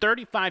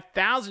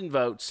 435,000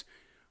 votes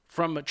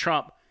from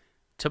Trump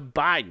to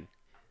Biden.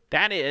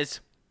 That is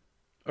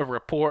a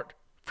report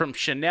from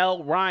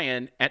Chanel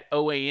Ryan at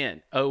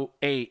OANN,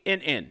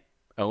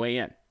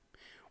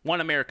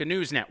 One America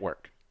News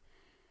Network.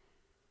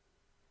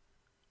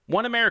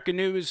 One America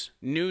News,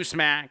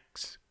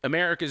 Newsmax,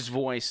 America's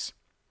Voice.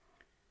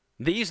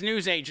 These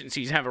news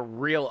agencies have a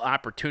real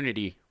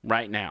opportunity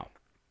right now.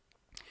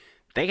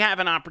 They have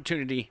an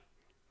opportunity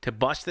to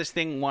bust this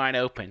thing wide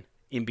open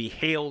and be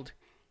hailed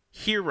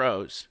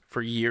heroes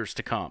for years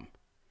to come.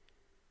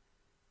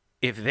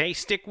 If they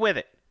stick with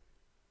it,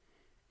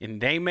 and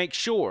they make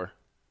sure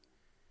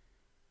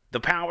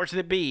the powers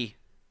that be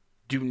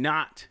do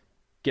not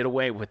get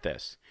away with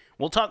this.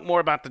 We'll talk more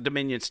about the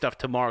Dominion stuff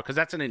tomorrow because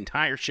that's an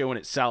entire show in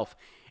itself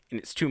and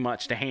it's too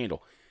much to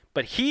handle.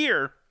 But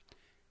here,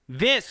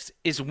 this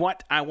is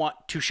what I want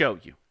to show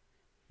you.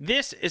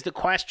 This is the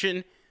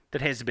question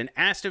that has been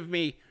asked of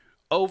me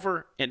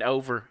over and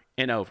over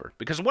and over.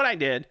 Because what I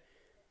did,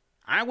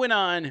 I went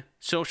on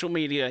social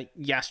media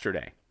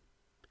yesterday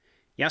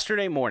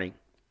morning,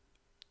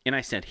 and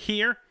I said,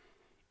 here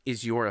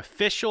is your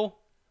official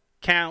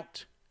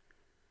count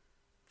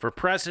for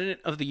President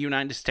of the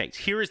United States.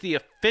 Here is the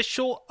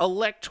official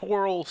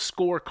electoral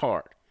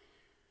scorecard.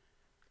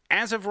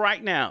 As of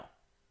right now,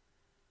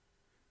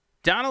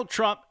 Donald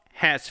Trump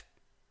has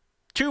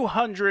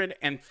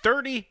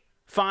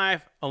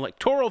 235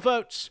 electoral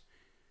votes.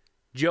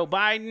 Joe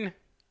Biden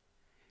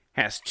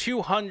has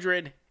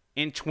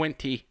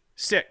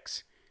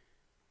 226.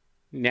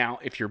 Now,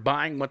 if you're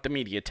buying what the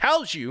media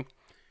tells you,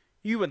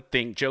 you would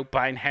think Joe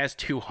Biden has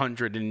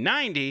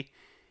 290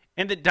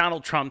 and that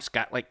Donald Trump's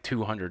got like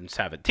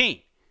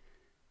 217.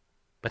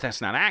 But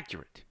that's not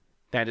accurate.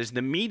 That is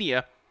the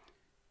media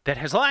that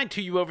has lied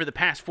to you over the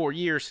past 4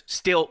 years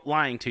still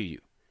lying to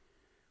you.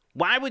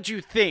 Why would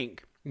you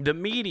think the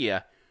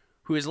media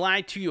who has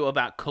lied to you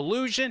about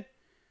collusion,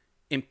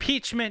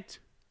 impeachment,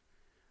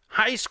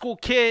 high school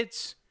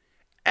kids,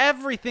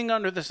 everything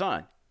under the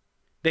sun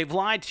they've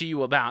lied to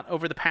you about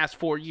over the past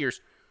 4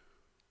 years,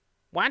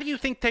 why do you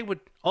think they would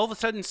all of a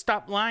sudden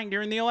stop lying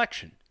during the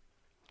election?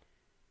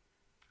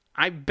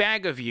 I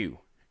beg of you,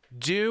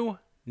 do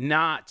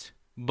not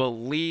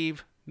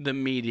believe the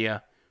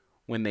media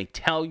when they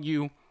tell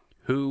you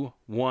who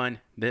won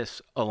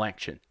this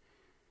election.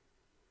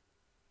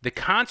 The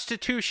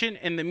Constitution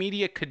and the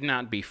media could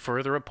not be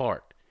further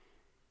apart.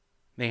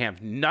 They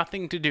have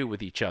nothing to do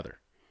with each other.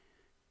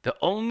 The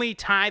only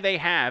tie they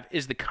have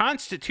is the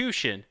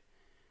Constitution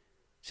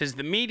says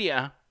the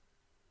media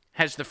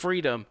has the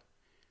freedom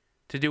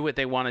to do what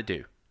they want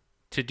to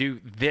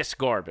do this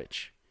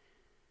garbage.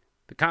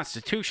 The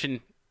Constitution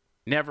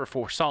never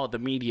foresaw the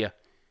media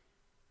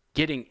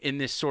getting in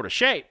this sort of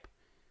shape,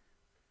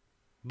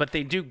 but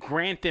they do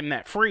grant them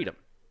that freedom.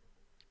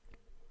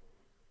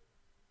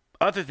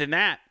 Other than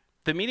that,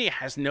 the media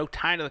has no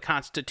tie to the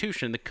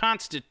Constitution. The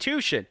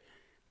Constitution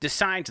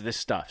decides this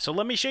stuff. So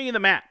let me show you the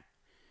map.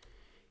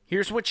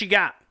 Here's what you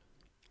got.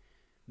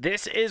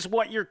 This is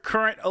what your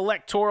current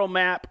electoral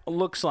map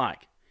looks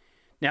like.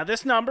 Now,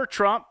 this number,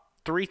 Trump,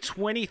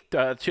 320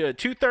 to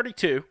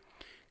 232.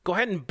 Go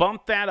ahead and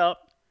bump that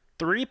up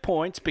 3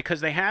 points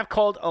because they have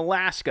called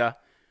Alaska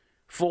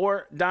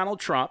for Donald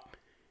Trump.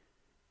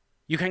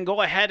 You can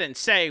go ahead and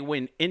say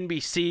when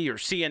NBC or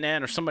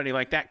CNN or somebody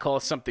like that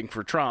calls something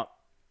for Trump,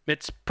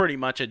 it's pretty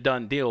much a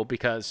done deal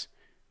because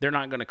they're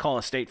not going to call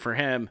a state for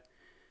him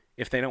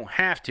if they don't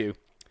have to.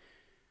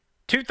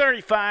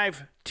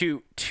 235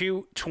 to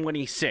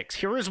 226.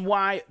 Here is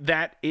why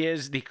that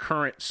is the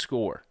current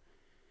score.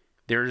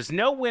 There is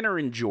no winner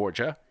in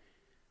Georgia.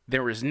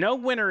 There is no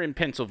winner in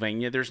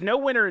Pennsylvania. There's no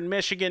winner in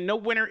Michigan, no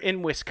winner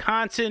in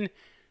Wisconsin,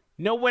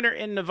 no winner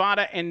in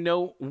Nevada, and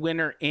no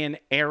winner in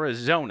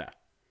Arizona.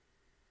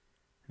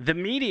 The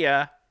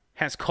media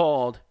has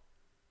called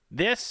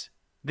this,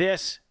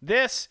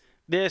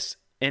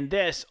 and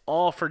this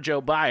all for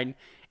Joe Biden,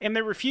 and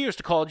they refuse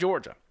to call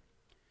Georgia.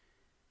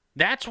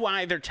 That's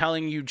why they're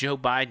telling you Joe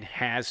Biden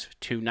has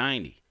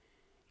 290.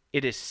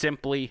 It is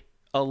simply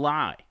a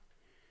lie.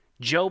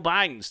 Joe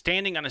Biden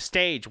standing on a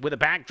stage with a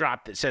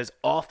backdrop that says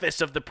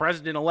office of the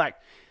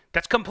president-elect.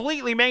 That's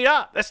completely made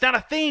up. That's not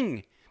a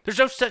thing. There's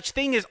no such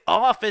thing as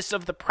office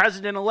of the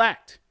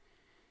president-elect.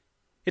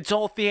 It's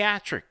all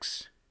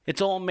theatrics.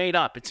 It's all made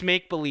up. It's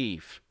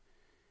make-believe.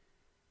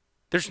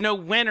 There's no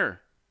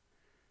winner.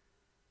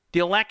 The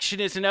election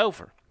isn't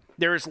over.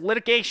 There is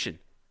litigation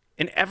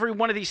in every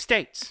one of these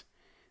states.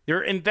 There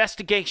are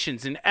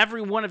investigations in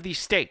every one of these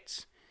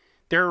states.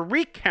 There are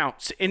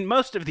recounts in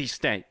most of these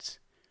states.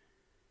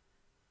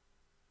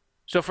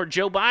 So for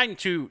Joe Biden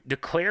to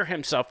declare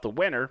himself the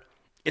winner,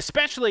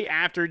 especially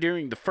after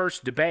during the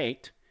first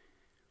debate,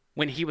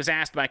 when he was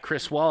asked by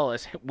Chris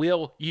Wallace,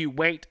 will you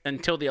wait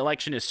until the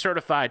election is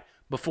certified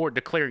before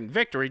declaring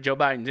victory? Joe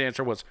Biden's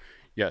answer was,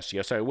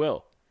 yes, I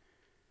will.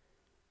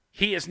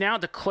 He is now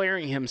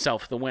declaring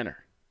himself the winner.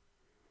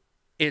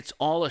 It's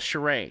all a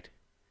charade.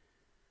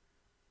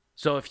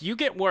 So if you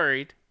get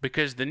worried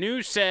because the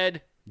news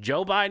said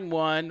Joe Biden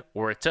won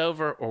or it's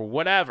over or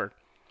whatever,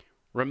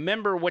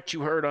 remember what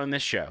you heard on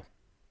this show.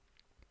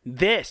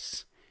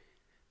 This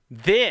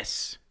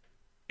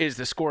is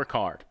the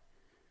scorecard.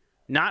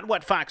 Not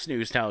what Fox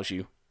News tells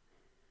you.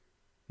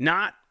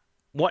 Not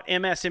what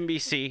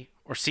MSNBC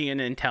or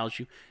CNN tells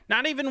you.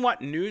 Not even what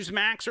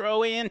Newsmax or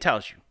OAN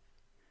tells you.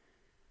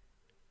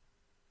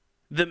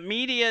 The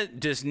media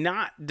does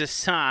not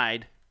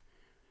decide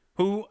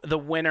who the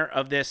winner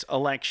of this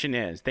election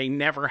is. They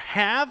never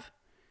have,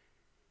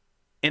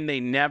 and they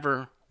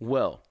never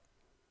will.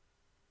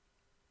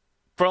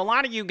 For a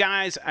lot of you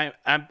guys,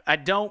 I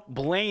don't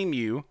blame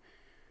you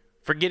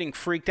for getting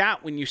freaked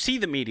out when you see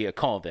the media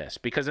call this,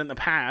 because in the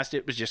past,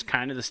 it was just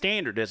kind of the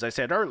standard, as I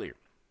said earlier.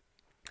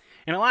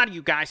 And a lot of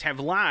you guys have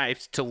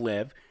lives to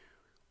live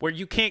where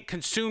you can't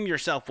consume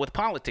yourself with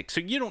politics, so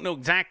you don't know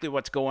exactly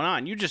what's going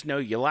on. You just know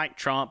you like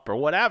Trump or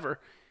whatever,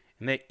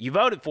 and that you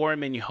voted for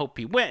him and you hope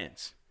he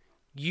wins.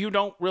 You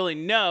don't really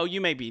know. You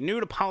may be new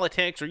to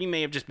politics, or you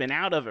may have just been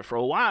out of it for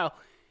a while,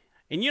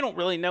 and you don't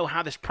really know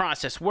how this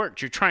process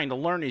works. You're trying to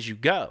learn as you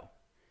go.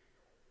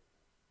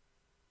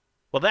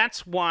 Well,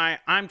 that's why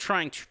I'm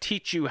trying to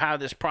teach you how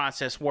this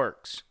process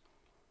works.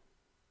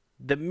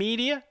 The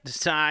media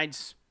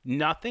decides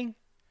nothing.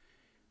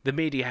 The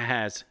media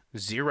has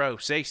zero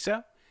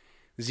say-so,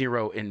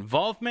 zero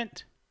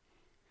involvement.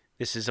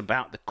 This is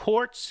about the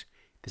courts,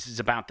 this is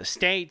about the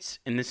states,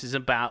 and this is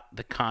about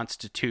the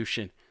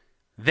Constitution.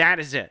 That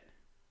is it.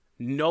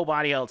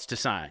 Nobody else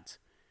decides.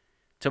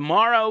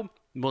 Tomorrow,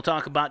 we'll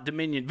talk about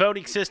Dominion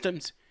voting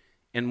systems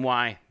and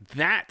why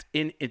that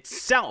in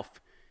itself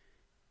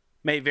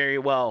may very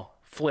well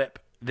flip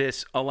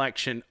this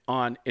election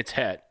on its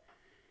head.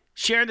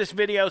 Share this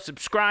video,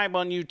 subscribe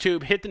on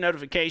YouTube, hit the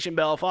notification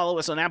bell, follow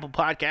us on Apple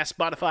Podcasts,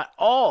 Spotify,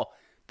 all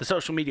the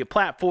social media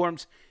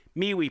platforms,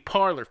 MeWe,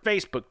 Parler,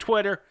 Facebook,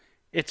 Twitter.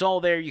 It's all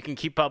there. You can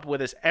keep up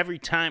with us every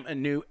time a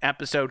new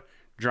episode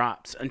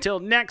drops. Until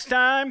next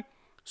time,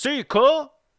 see you, cool.